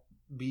Thal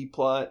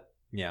B-plot.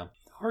 Yeah.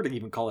 Hard to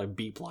even call it a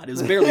B-plot. It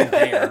was barely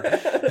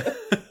there.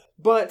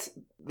 But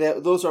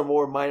those are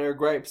more minor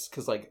gripes,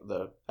 because,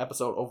 the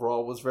episode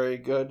overall was very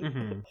good.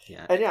 Mm-hmm.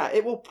 Yeah. And yeah,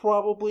 it will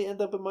probably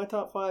end up in my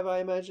top 5, I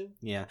imagine.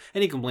 Yeah.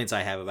 Any complaints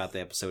I have about the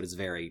episode is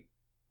very,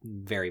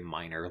 very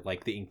minor.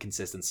 Like the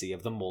inconsistency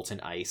of the molten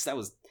ice. That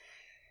was,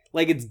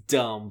 it's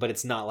dumb, but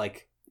it's not,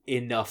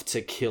 enough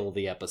to kill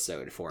the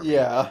episode for me.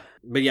 Yeah.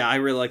 But yeah, I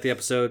really liked the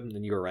episode,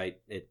 and you were right.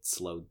 It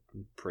slowed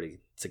pretty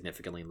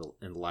significantly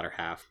in the latter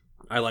half.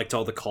 I liked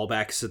all the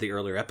callbacks to the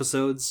earlier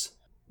episodes.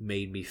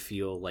 Made me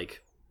feel,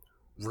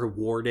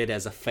 rewarded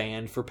as a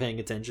fan for paying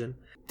attention.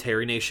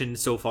 Terry Nation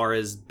so far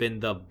has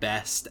been the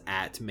best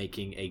at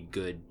making a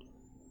good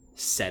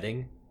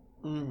setting.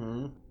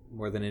 Mm-hmm.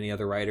 More than any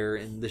other writer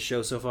in the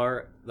show so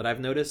far that I've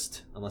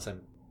noticed. I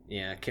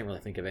can't really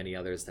think of any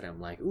others that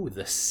I'm like, ooh,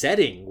 the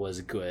setting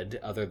was good,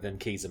 other than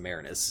Case of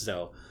Marinus.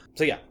 So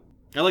yeah.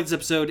 I like this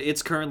episode.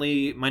 It's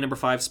currently my number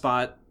 5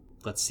 spot.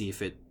 Let's see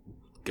if it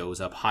goes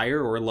up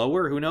higher or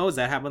lower. Who knows?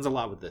 That happens a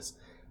lot with this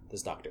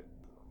Doctor.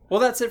 Well,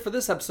 that's it for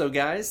this episode,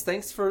 guys.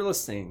 Thanks for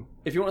listening.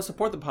 If you want to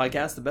support the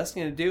podcast, the best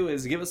thing to do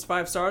is give us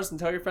 5 stars and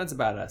tell your friends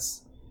about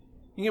us.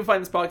 You can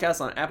find this podcast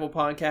on Apple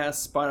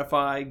Podcasts,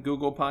 Spotify,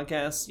 Google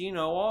Podcasts,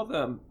 all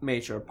the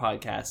major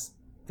podcast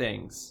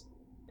things.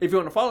 If you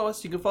want to follow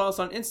us, you can follow us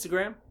on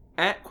Instagram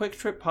at Quick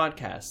Trip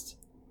Podcast.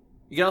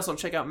 You can also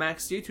check out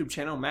Mac's YouTube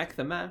channel, Mac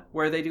the Ma,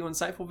 where they do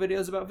insightful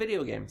videos about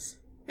video games.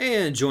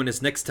 And join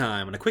us next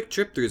time on a quick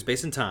trip through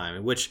space and time,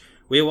 in which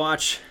we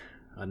watch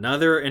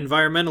another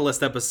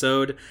environmentalist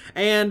episode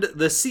and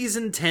the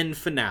season 10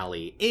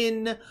 finale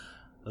in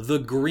The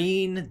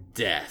Green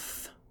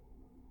Death.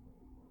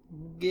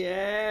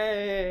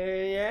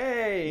 Yay!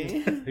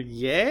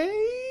 Yay?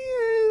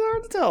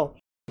 Hard to tell.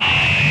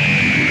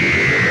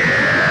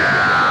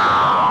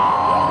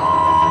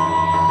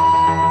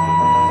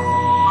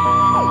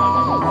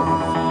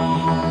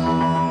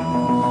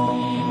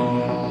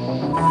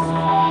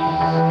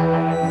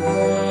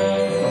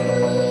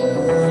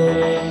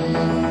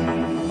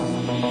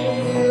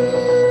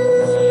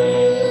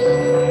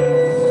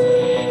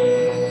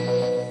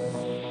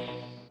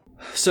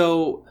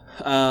 So,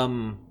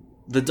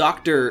 the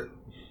doctor...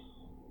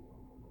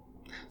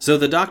 So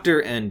the doctor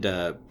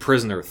and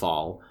prisoner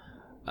Thal...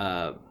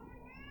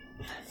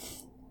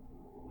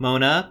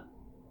 Mona?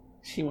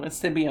 She wants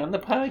to be on the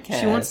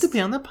podcast. She wants to be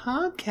on the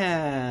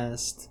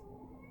podcast.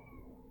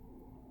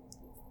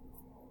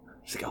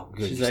 She's like, oh,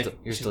 good.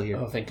 You're still here.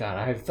 Oh, thank God.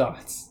 I have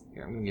thoughts.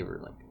 Here, I'm going to give her,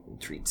 like,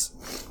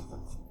 treats.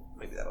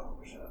 Maybe that'll help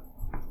her shut up.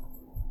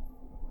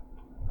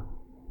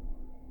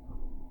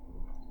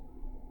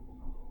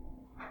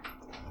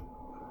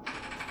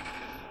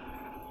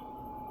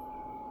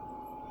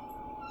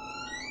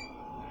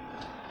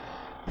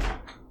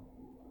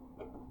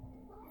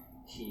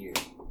 Here.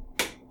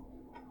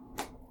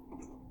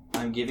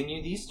 I'm giving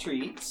you these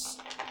treats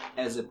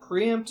as a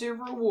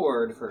preemptive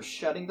reward for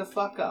shutting the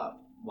fuck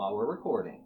up while we're recording.